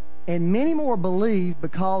 days. And many more believed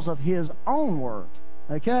because of his own word.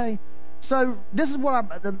 Okay? So this is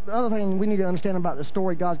the other thing we need to understand about the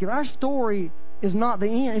story God's given. Our story is not the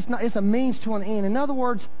end. It's a means to an end. In other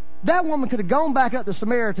words, that woman could have gone back up to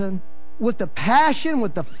Samaritan with the passion,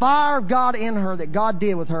 with the fire of God in her that God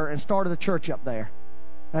did with her, and started a church up there.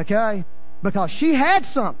 Okay? Because she had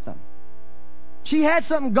something. She had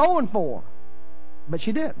something going for her. But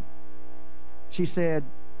she didn't. She said,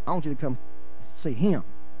 I want you to come see him.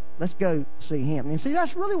 Let's go see him. And see,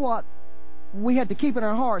 that's really what we had to keep in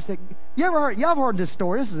our hearts. That y'all have heard this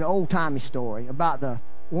story. This is an old-timey story about the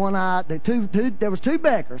one-eyed, there was two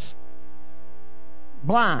beggars,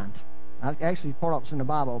 blind. Actually, part of it's in the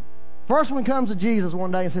Bible. First one comes to Jesus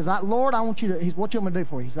one day and says, Lord, I want you to, what you want me to do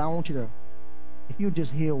for you? He says, I want you to, if you'll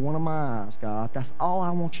just heal one of my eyes, God, that's all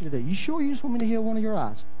I want you to do. You sure you just want me to heal one of your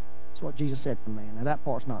eyes? That's what Jesus said to the man. Now, that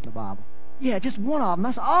part's not in the Bible. Yeah, just one of them.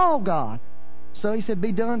 That's all, God. So he said,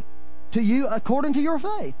 be done to you according to your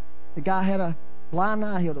faith. The guy had a blind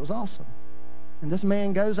eye healed. It was awesome. And this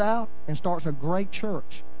man goes out and starts a great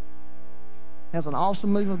church. Has an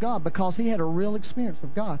awesome move of God because he had a real experience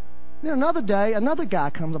with God. Then another day, another guy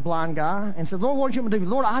comes, a blind guy, and says, Lord, what do you want me to do?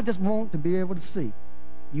 Lord, I just want to be able to see.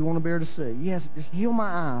 You want to be able to see? Yes, just heal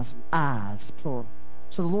my eyes, plural.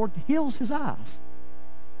 So the Lord heals his eyes.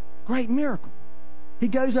 Great miracle. He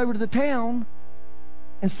goes over to the town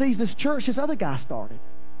and sees this church this other guy started.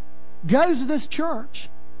 Goes to this church.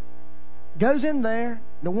 Goes in there.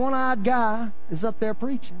 The one-eyed guy is up there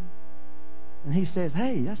preaching. And he says,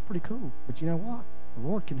 hey, that's pretty cool. But you know what? The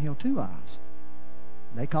Lord can heal two eyes.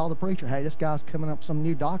 They call the preacher, hey, this guy's coming up with some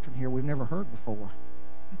new doctrine here we've never heard before.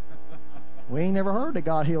 We ain't never heard that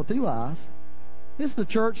God healed two eyes. This is the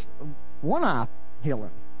church one eye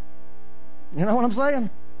healing. You know what I'm saying?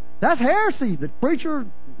 That's heresy. The preacher,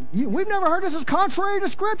 we've never heard this is contrary to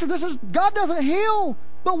Scripture. God doesn't heal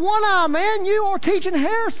but one eye, man. You are teaching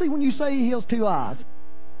heresy when you say he heals two eyes.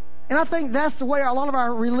 And I think that's the way a lot of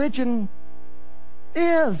our religion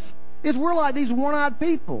is we're like these one-eyed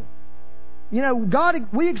people. You know, God,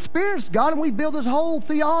 we experience God, and we build this whole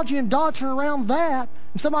theology and doctrine around that,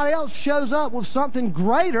 and somebody else shows up with something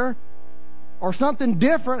greater or something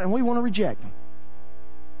different, and we want to reject them.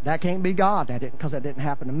 That can't be God, because that didn't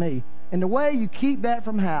happen to me. And the way you keep that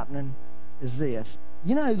from happening is this.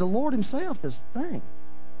 You know, the Lord Himself is the thing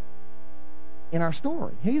in our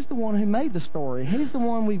story. He's the one who made the story. He's the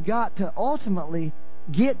one we've got to ultimately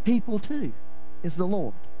get people to, is the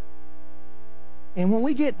Lord. And when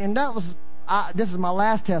we get, and that was, this is my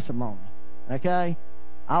last testimony, okay?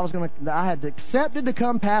 I had accepted to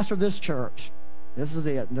come pastor this church. This is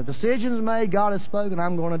it. The decision is made, God has spoken,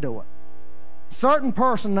 I'm going to do it. A certain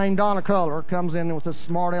person named Donna Culler comes in with a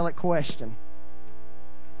smart aleck question.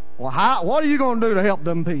 Well, what are you going to do to help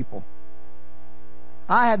them people?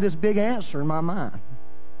 I had this big answer in my mind.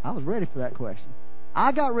 I was ready for that question.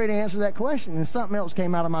 I got ready to answer that question, and something else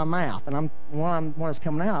came out of my mouth. And when it's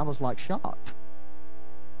coming out, I was like shocked.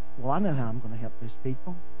 Well, I know how I'm going to help those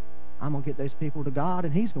people. I'm going to get those people to God,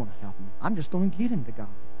 and He's going to help them. I'm just going to get them to God.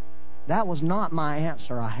 That was not my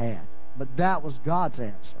answer I had, but that was God's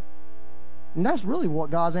answer. And that's really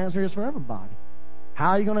what God's answer is for everybody. How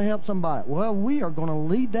are you going to help somebody? Well, we are going to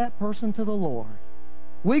lead that person to the Lord.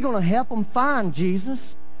 We're going to help them find Jesus.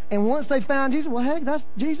 And once they find Jesus, well, heck,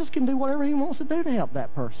 Jesus can do whatever He wants to do to help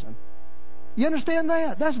that person. You understand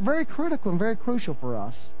that? That's very critical and very crucial for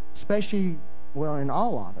us, especially, well, in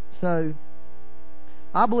all of it. So,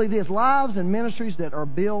 I believe this. Lives and ministries that are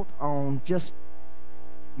built on just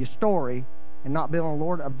your story and not built on the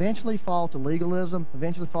Lord eventually fall to legalism,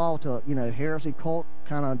 eventually fall to, heresy, cult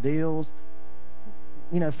kind of deals.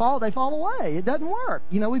 They fall away. It doesn't work.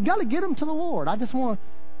 We've got to get them to the Lord. I just want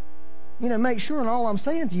to, make sure in all I'm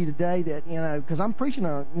saying to you today that, because I'm preaching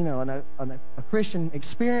a Christian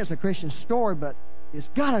experience, a Christian story, but it's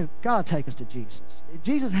got to take us to Jesus.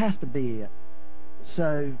 Jesus has to be it.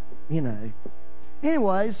 So,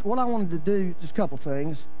 Anyways, what I wanted to do, just a couple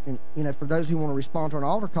things, and, for those who want to respond to an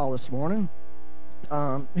altar call this morning,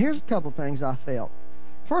 here's a couple things I felt.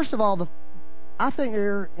 First of all, I think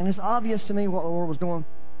and it's obvious to me what the Lord was doing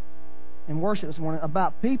in worship this morning,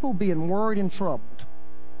 about people being worried and troubled.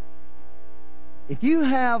 If you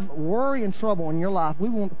have worry and trouble in your life, we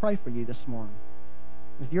want to pray for you this morning.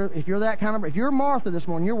 If you're that kind of, if you're Martha this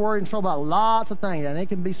morning, you're worried and troubled about lots of things, and it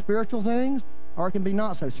can be spiritual things, or it can be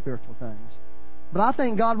not so spiritual things. But I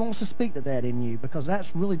think God wants to speak to that in you, because that's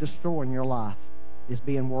really destroying your life, is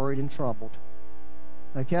being worried and troubled.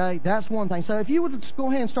 Okay? That's one thing. So if you would just go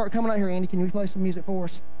ahead and start coming out here, Andy, can you play some music for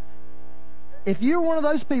us? If you're one of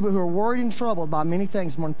those people who are worried and troubled by many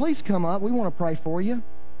things this morning, please come up. We want to pray for you.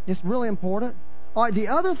 It's really important. All right, the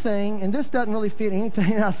other thing, and this doesn't really fit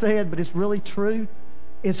anything I said, but it's really true,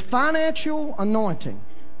 is financial anointing.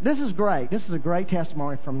 This is great. This is a great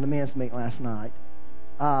testimony from the men's meeting last night.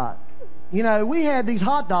 We had these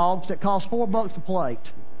hot dogs that cost $4 a plate,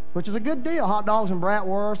 which is a good deal. Hot dogs and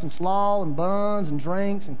bratwurst and slaw and buns and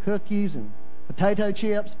drinks and cookies and potato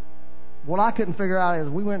chips. What I couldn't figure out is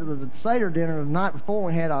we went to the Seder dinner the night before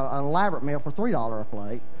and had an elaborate meal for $3 a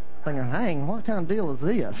plate. Thinking, hang, what kind of deal is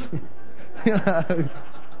this?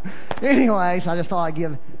 Anyways, I just thought I'd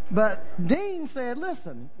give. But Dean said,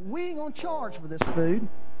 listen, we ain't going to charge for this food.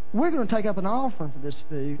 We're going to take up an offering for this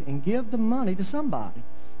food and give the money to somebody.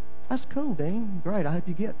 That's cool, Dean. Great. I hope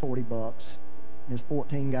you get $40. There's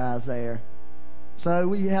 14 guys there. So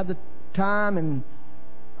we have the time, and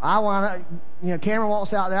I want to, Cameron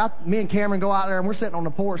walks out there. Me and Cameron go out there, and we're sitting on the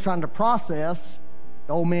porch trying to process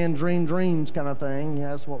old men dream dreams kind of thing.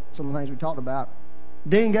 That's what some of the things we talked about.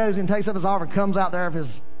 Dean goes and takes up his offering, comes out there with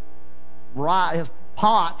his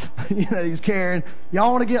pot, he's carrying.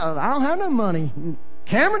 Y'all want to get? I don't have no money.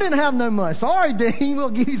 Cameron didn't have no money. Sorry, Dean. We'll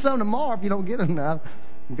give you some tomorrow if you don't get enough.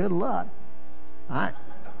 Good luck.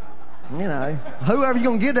 Whoever you're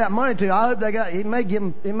going to give that money to, I hope they got. It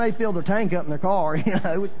may fill their tank up in their car.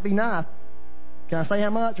 It would be nice. Can I say how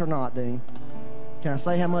much or not, Dean? Can I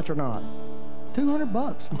say how much or not?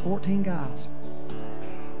 $200 from 14 guys.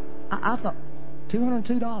 I thought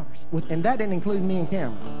 $202, and that didn't include me and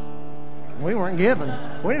Cameron. We weren't giving.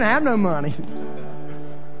 We didn't have no money.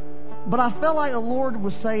 But I felt like the Lord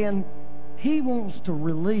was saying He wants to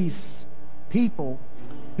release people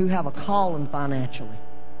who have a calling financially.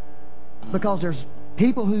 Because there's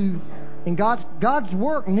people who, in God's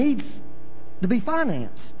work needs to be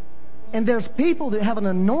financed. And there's people that have an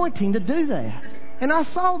anointing to do that. And I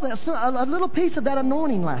saw that a little piece of that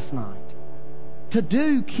anointing last night. To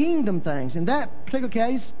do kingdom things. In that particular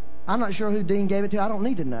case, I'm not sure who Dean gave it to. I don't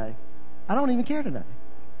need to know. I don't even care to know.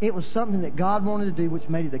 It was something that God wanted to do, which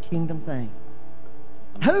made it a kingdom thing.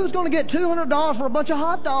 Who's going to get $200 for a bunch of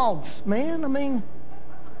hot dogs, man? I mean,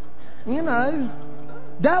 You know,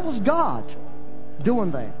 that was God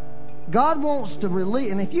doing that. God wants to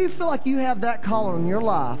release, and if you feel like you have that calling in your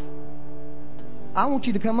life, I want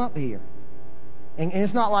you to come up here. And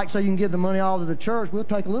it's not like so you can give the money all to the church. We'll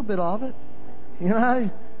take a little bit of it, you know,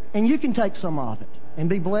 and you can take some of it and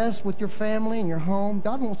be blessed with your family and your home.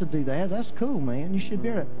 God wants to do that. That's cool, man. You should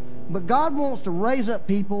do it. But God wants to raise up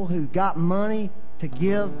people who got money to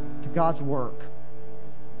give to God's work.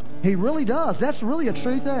 He really does. That's really a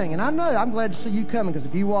true thing. And I know, I'm glad to see you coming, because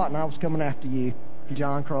if you wasn't, I was coming after you,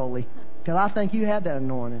 John Crowley, because I think you had that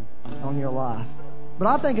anointing on your life. But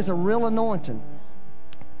I think it's a real anointing.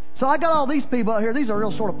 So I got all these people out here. These are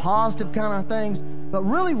real sort of positive kind of things. But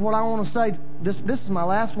really what I want to say, this is my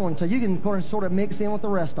last one, so you can sort of mix in with the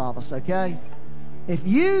rest of us, okay? If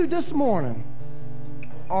you this morning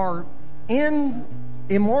are in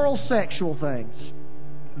immoral sexual things,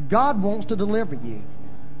 God wants to deliver you.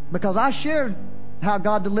 Because I shared how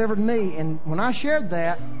God delivered me, and when I shared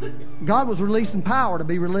that, God was releasing power to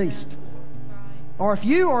be released. Or if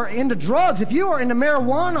you are into drugs, if you are into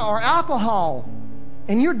marijuana or alcohol,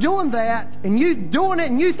 and you're doing that, and you're doing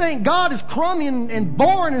it, and you think God is crummy and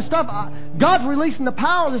boring and stuff, God's releasing the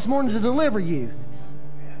power this morning to deliver you.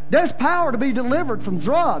 There's power to be delivered from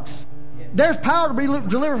drugs. There's power to be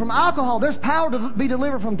delivered from alcohol. There's power to be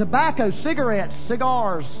delivered from tobacco, cigarettes,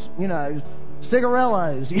 cigars, you know,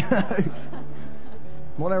 cigarellos, you know,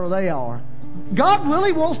 whatever they are. God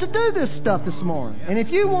really wants to do this stuff this morning. And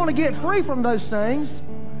if you want to get free from those things,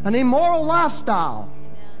 an immoral lifestyle,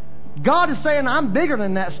 God is saying, I'm bigger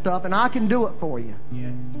than that stuff, and I can do it for you.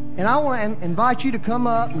 And I want to invite you to come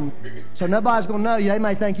up, and so nobody's going to know you. They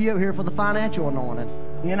may think you over here for the financial anointing.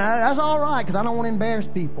 You know, that's all right, because I don't want to embarrass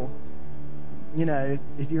people. You know,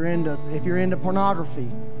 if you're into pornography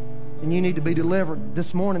and you need to be delivered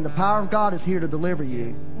this morning, the power of God is here to deliver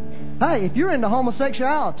you. Hey, if you're into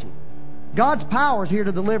homosexuality, God's power is here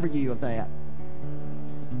to deliver you of that.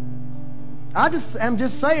 I'm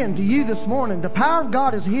just saying to you this morning, the power of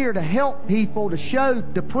God is here to help people,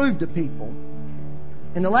 to prove to people.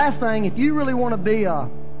 And the last thing, if you really want to be a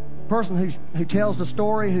person who tells the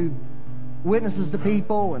story, who witnesses to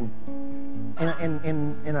people, and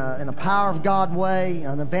in a power of God way,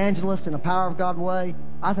 an evangelist in a power of God way,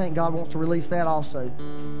 I think God wants to release that also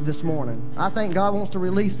this morning. I think God wants to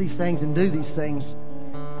release these things and do these things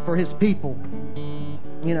for His people,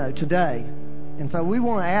 you know, today. And so we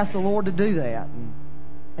want to ask the Lord to do that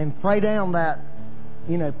and pray down that,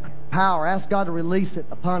 you know, power. Ask God to release it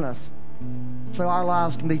upon us so our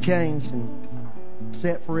lives can be changed and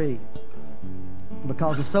set free.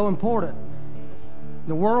 Because it's so important.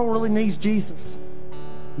 The world really needs Jesus.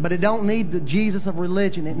 But it don't need the Jesus of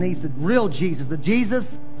religion. It needs the real Jesus. The Jesus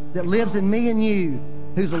that lives in me and you,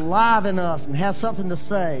 who's alive in us and has something to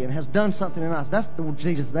say and has done something in us. That's the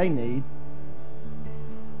Jesus they need.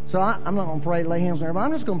 So I'm not going to pray, lay hands on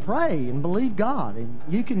everybody. I'm just going to pray and believe God. And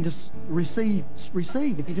you can just receive.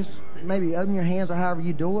 If you just maybe open your hands or however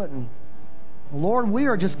you do it. And Lord, we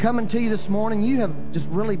are just coming to you this morning. You have just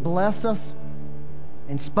really blessed us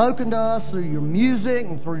and spoken to us through your music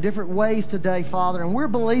and through different ways today, Father. And we're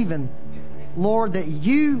believing, Lord, that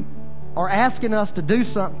you are asking us to do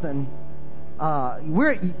something.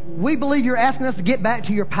 We believe you're asking us to get back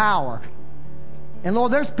to your power. And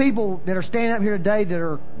Lord, there's people that are standing up here today that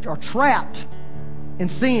are trapped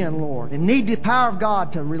in sin, Lord, and need the power of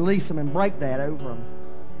God to release them and break that over them.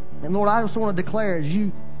 And Lord, I just want to declare, as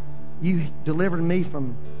you delivered me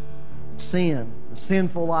from sin, a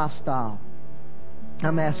sinful lifestyle,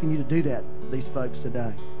 I'm asking you to do that for these folks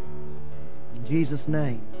today. In Jesus'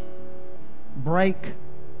 name. Break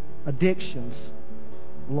addictions,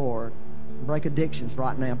 Lord. Break addictions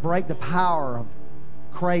right now. Break the power of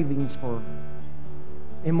cravings for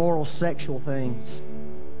immoral sexual things.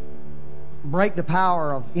 Break the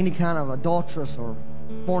power of any kind of adulterous or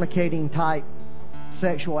fornicating type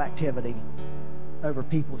sexual activity over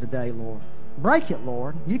people today, Lord. Break it,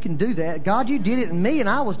 Lord. You can do that. God, you did it in me, and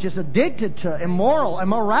I was just addicted to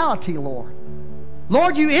immorality, Lord.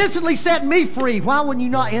 Lord, you instantly set me free. Why wouldn't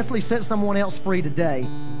you not instantly set someone else free today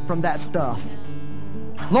from that stuff?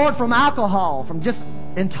 Lord, from alcohol, from just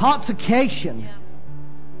intoxication.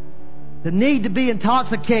 The need to be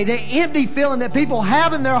intoxicated, the empty feeling that people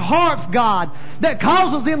have in their hearts, God, that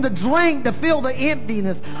causes them to drink, to feel the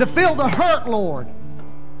emptiness, to feel the hurt, Lord.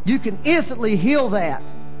 You can instantly heal that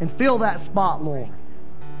and fill that spot, Lord.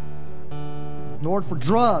 Lord, for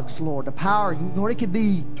drugs, Lord, the power, Lord, it could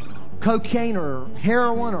be cocaine or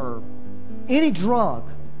heroin or any drug,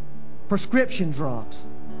 prescription drugs.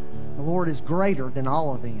 The Lord is greater than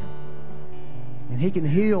all of them. And He can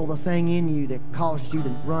heal the thing in you that caused you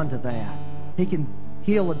to run to that. He can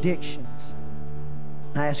heal addictions.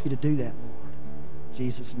 I ask you to do that, Lord. In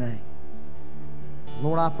Jesus' name.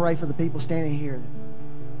 Lord, I pray for the people standing here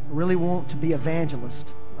that really want to be evangelists.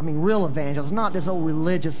 I mean, real evangelists, not this old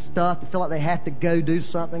religious stuff. They feel like they have to go do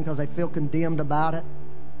something because they feel condemned about it.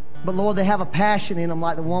 But Lord, they have a passion in them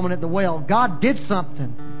like the woman at the well. God did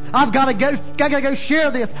something. I've got to go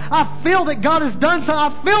share this. I feel that God has done something.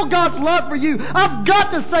 I feel God's love for you. I've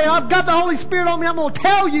got to say it. I've got the Holy Spirit on me. I'm going to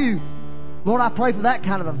tell you. Lord, I pray for that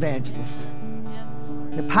kind of evangelist.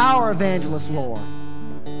 Empower evangelists, Lord.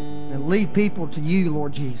 And lead people to you,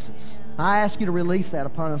 Lord Jesus. I ask you to release that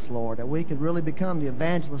upon us, Lord, that we could really become the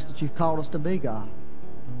evangelists that you've called us to be, God.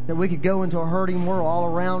 That we could go into a hurting world all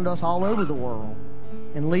around us, all over the world,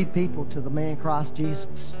 and lead people to the man Christ Jesus.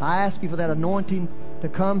 I ask you for that anointing to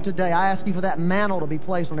come today. I ask you for that mantle to be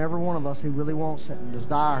placed on every one of us who really wants it and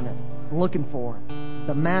desiring it, looking for it.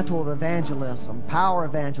 The mantle of evangelism, power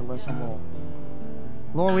evangelism, Lord.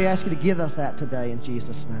 Lord, we ask you to give us that today in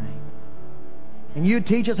Jesus' name. And you would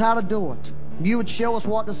teach us how to do it. You would show us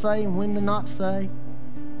what to say and when to not say.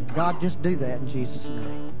 God, just do that in Jesus'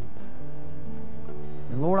 name.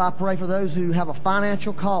 And Lord, I pray for those who have a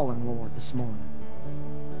financial calling, Lord, this morning.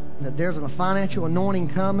 That there's a financial anointing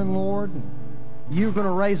coming, Lord. You're going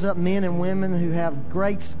to raise up men and women who have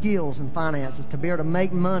great skills in finances to be able to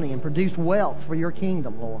make money and produce wealth for your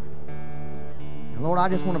kingdom, Lord. And Lord, I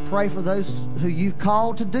just want to pray for those who you've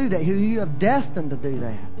called to do that, who you have destined to do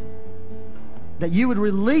that. That you would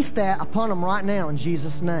release that upon them right now in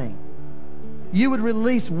Jesus' name. You would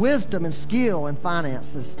release wisdom and skill and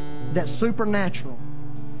finances that's supernatural.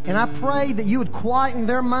 And I pray that you would quieten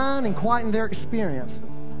their mind and quieten their experience.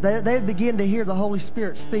 That they'd begin to hear the Holy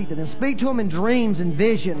Spirit speak to them. Speak to them in dreams and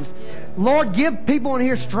visions. Lord, give people in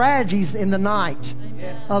here strategies in the night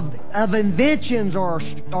of inventions or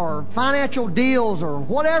financial deals or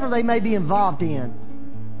whatever they may be involved in,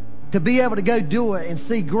 to be able to go do it and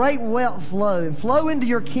see great wealth flow and flow into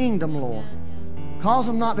your kingdom, Lord. Cause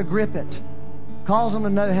them not to grip it. Cause them to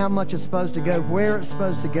know how much it's supposed to go, where it's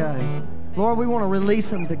supposed to go. Lord, we want to release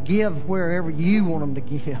them to give wherever you want them to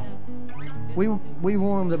give. We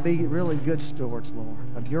want them to be really good stewards,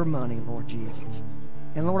 Lord, of your money, Lord Jesus.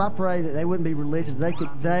 And Lord, I pray that they wouldn't be religious.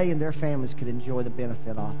 They and their families could enjoy the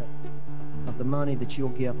benefit of it, of the money that you'll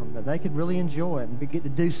give them, that they could really enjoy it and get to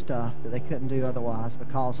do stuff that they couldn't do otherwise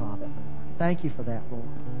because of it, Lord. Thank you for that, Lord.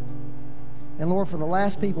 And Lord, for the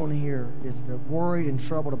last people in here is the worried and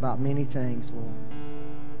troubled about many things, Lord.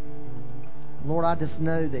 Lord, I just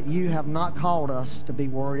know that you have not called us to be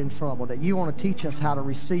worried and troubled, that you want to teach us how to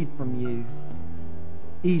receive from you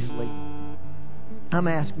easily. I'm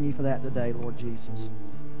asking you for that today, Lord Jesus.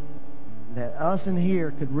 That us in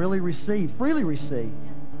here could really receive, freely receive,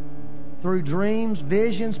 through dreams,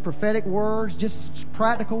 visions, prophetic words, just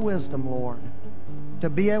practical wisdom, Lord, to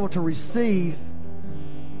be able to receive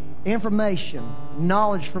information,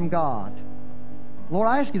 knowledge from God. Lord,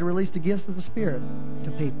 I ask you to release the gifts of the Spirit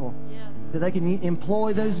to people, that they can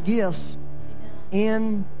employ those gifts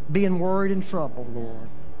in being worried and troubled, Lord.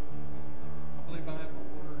 I believe I have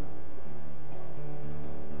a word.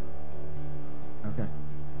 Okay. I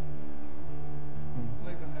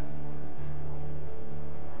believe I have a word.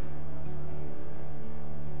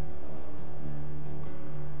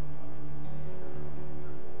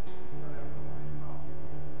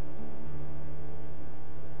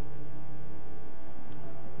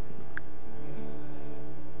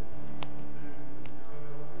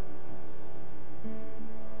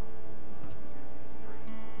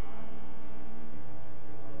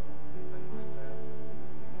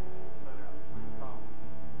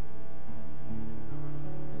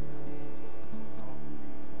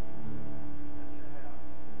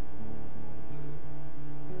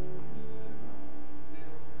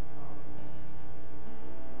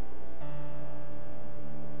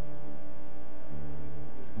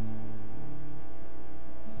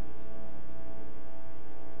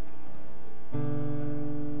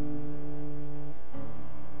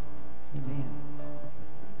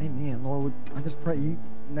 Amen. Lord, I just pray you.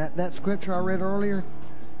 That scripture I read earlier,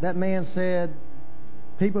 that man said,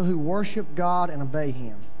 people who worship God and obey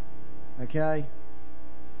Him. Okay?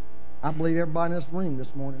 I believe everybody in this room this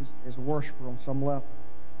morning is a worshiper on some level.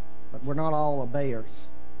 But we're not all obeyers.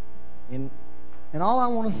 And all I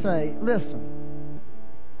want to say, listen,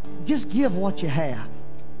 just give what you have.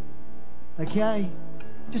 Okay?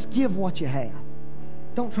 Just give what you have.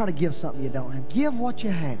 Don't try to give something you don't have. Give what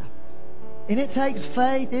you have. And it takes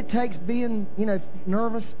faith. It takes being,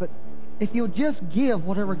 nervous. But if you'll just give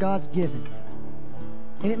whatever God's given you,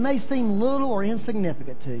 and it may seem little or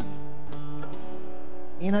insignificant to you.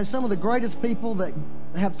 Some of the greatest people that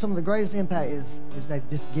have some of the greatest impact is they've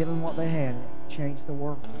just given what they had and it changed the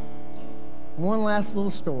world. One last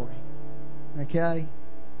little story. Okay?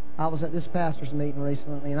 I was at this pastor's meeting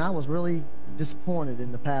recently, and I was really disappointed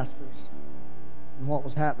in the pastors and what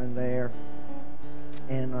was happening there.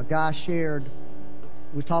 And a guy shared,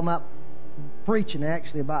 we were talking about preaching,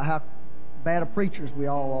 actually, about how bad of preachers we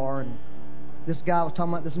all are. And this guy was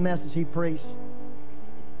talking about this message he preached.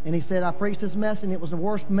 And he said, I preached this message, and it was the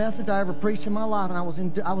worst message I ever preached in my life, and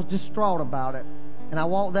I was distraught about it. And I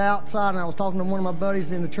walked outside, and I was talking to one of my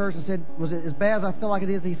buddies in the church and said, was it as bad as I feel like it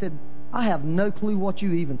is? He said, I have no clue what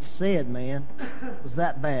you even said, man. It was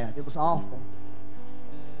that bad. It was awful.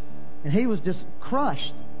 And he was just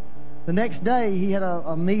crushed. The next day, he had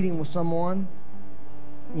a meeting with someone,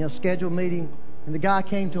 scheduled meeting, and the guy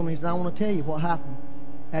came to him and he said, I want to tell you what happened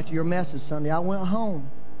after your message Sunday. I went home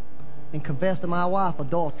and confessed to my wife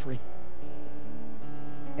adultery.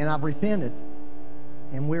 And I've repented.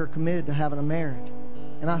 And we're committed to having a marriage.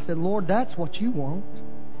 And I said, Lord, that's what you want.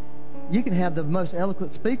 You can have the most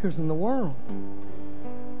eloquent speakers in the world.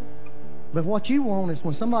 But what you want is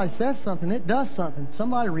when somebody says something, it does something.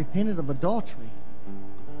 Somebody repented of adultery.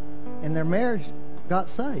 And their marriage got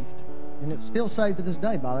saved. And it's still saved to this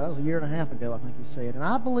day, by the way. That was a year and a half ago, I think he said. And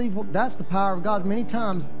I believe that's the power of God. Many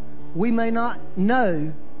times we may not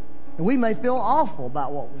know, and we may feel awful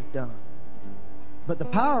about what we've done. But the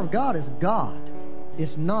power of God is God.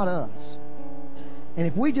 It's not us. And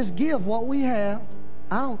if we just give what we have,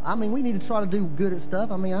 we need to try to do good at stuff.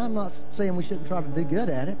 I'm not saying we shouldn't try to do good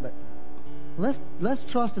at it, but let's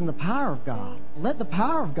trust in the power of God. Let the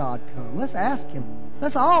power of God come. Let's ask Him.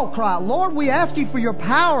 Let's all cry, Lord, we ask You for Your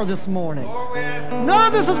power this morning. None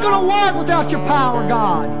of this is going to work without Your power,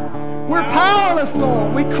 God. We're powerless,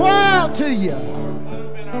 Lord. We cry out to You.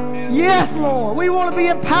 Yes, Lord. We want to be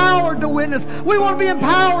empowered to witness. We want to be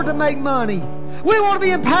empowered to make money. We want to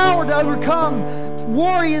be empowered to overcome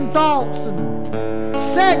worrying thoughts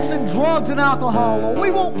and sex and drugs and alcohol. Lord. We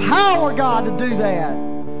want power, God, to do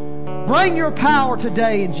that. Bring Your power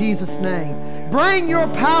today in Jesus' name. Bring Your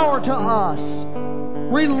power to us.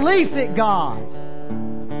 Release it, God.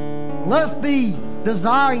 Let us be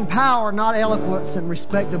desiring power, not eloquence and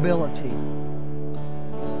respectability.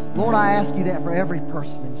 Lord, I ask You that for every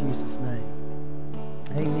person in Jesus' name.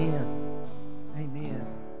 Amen.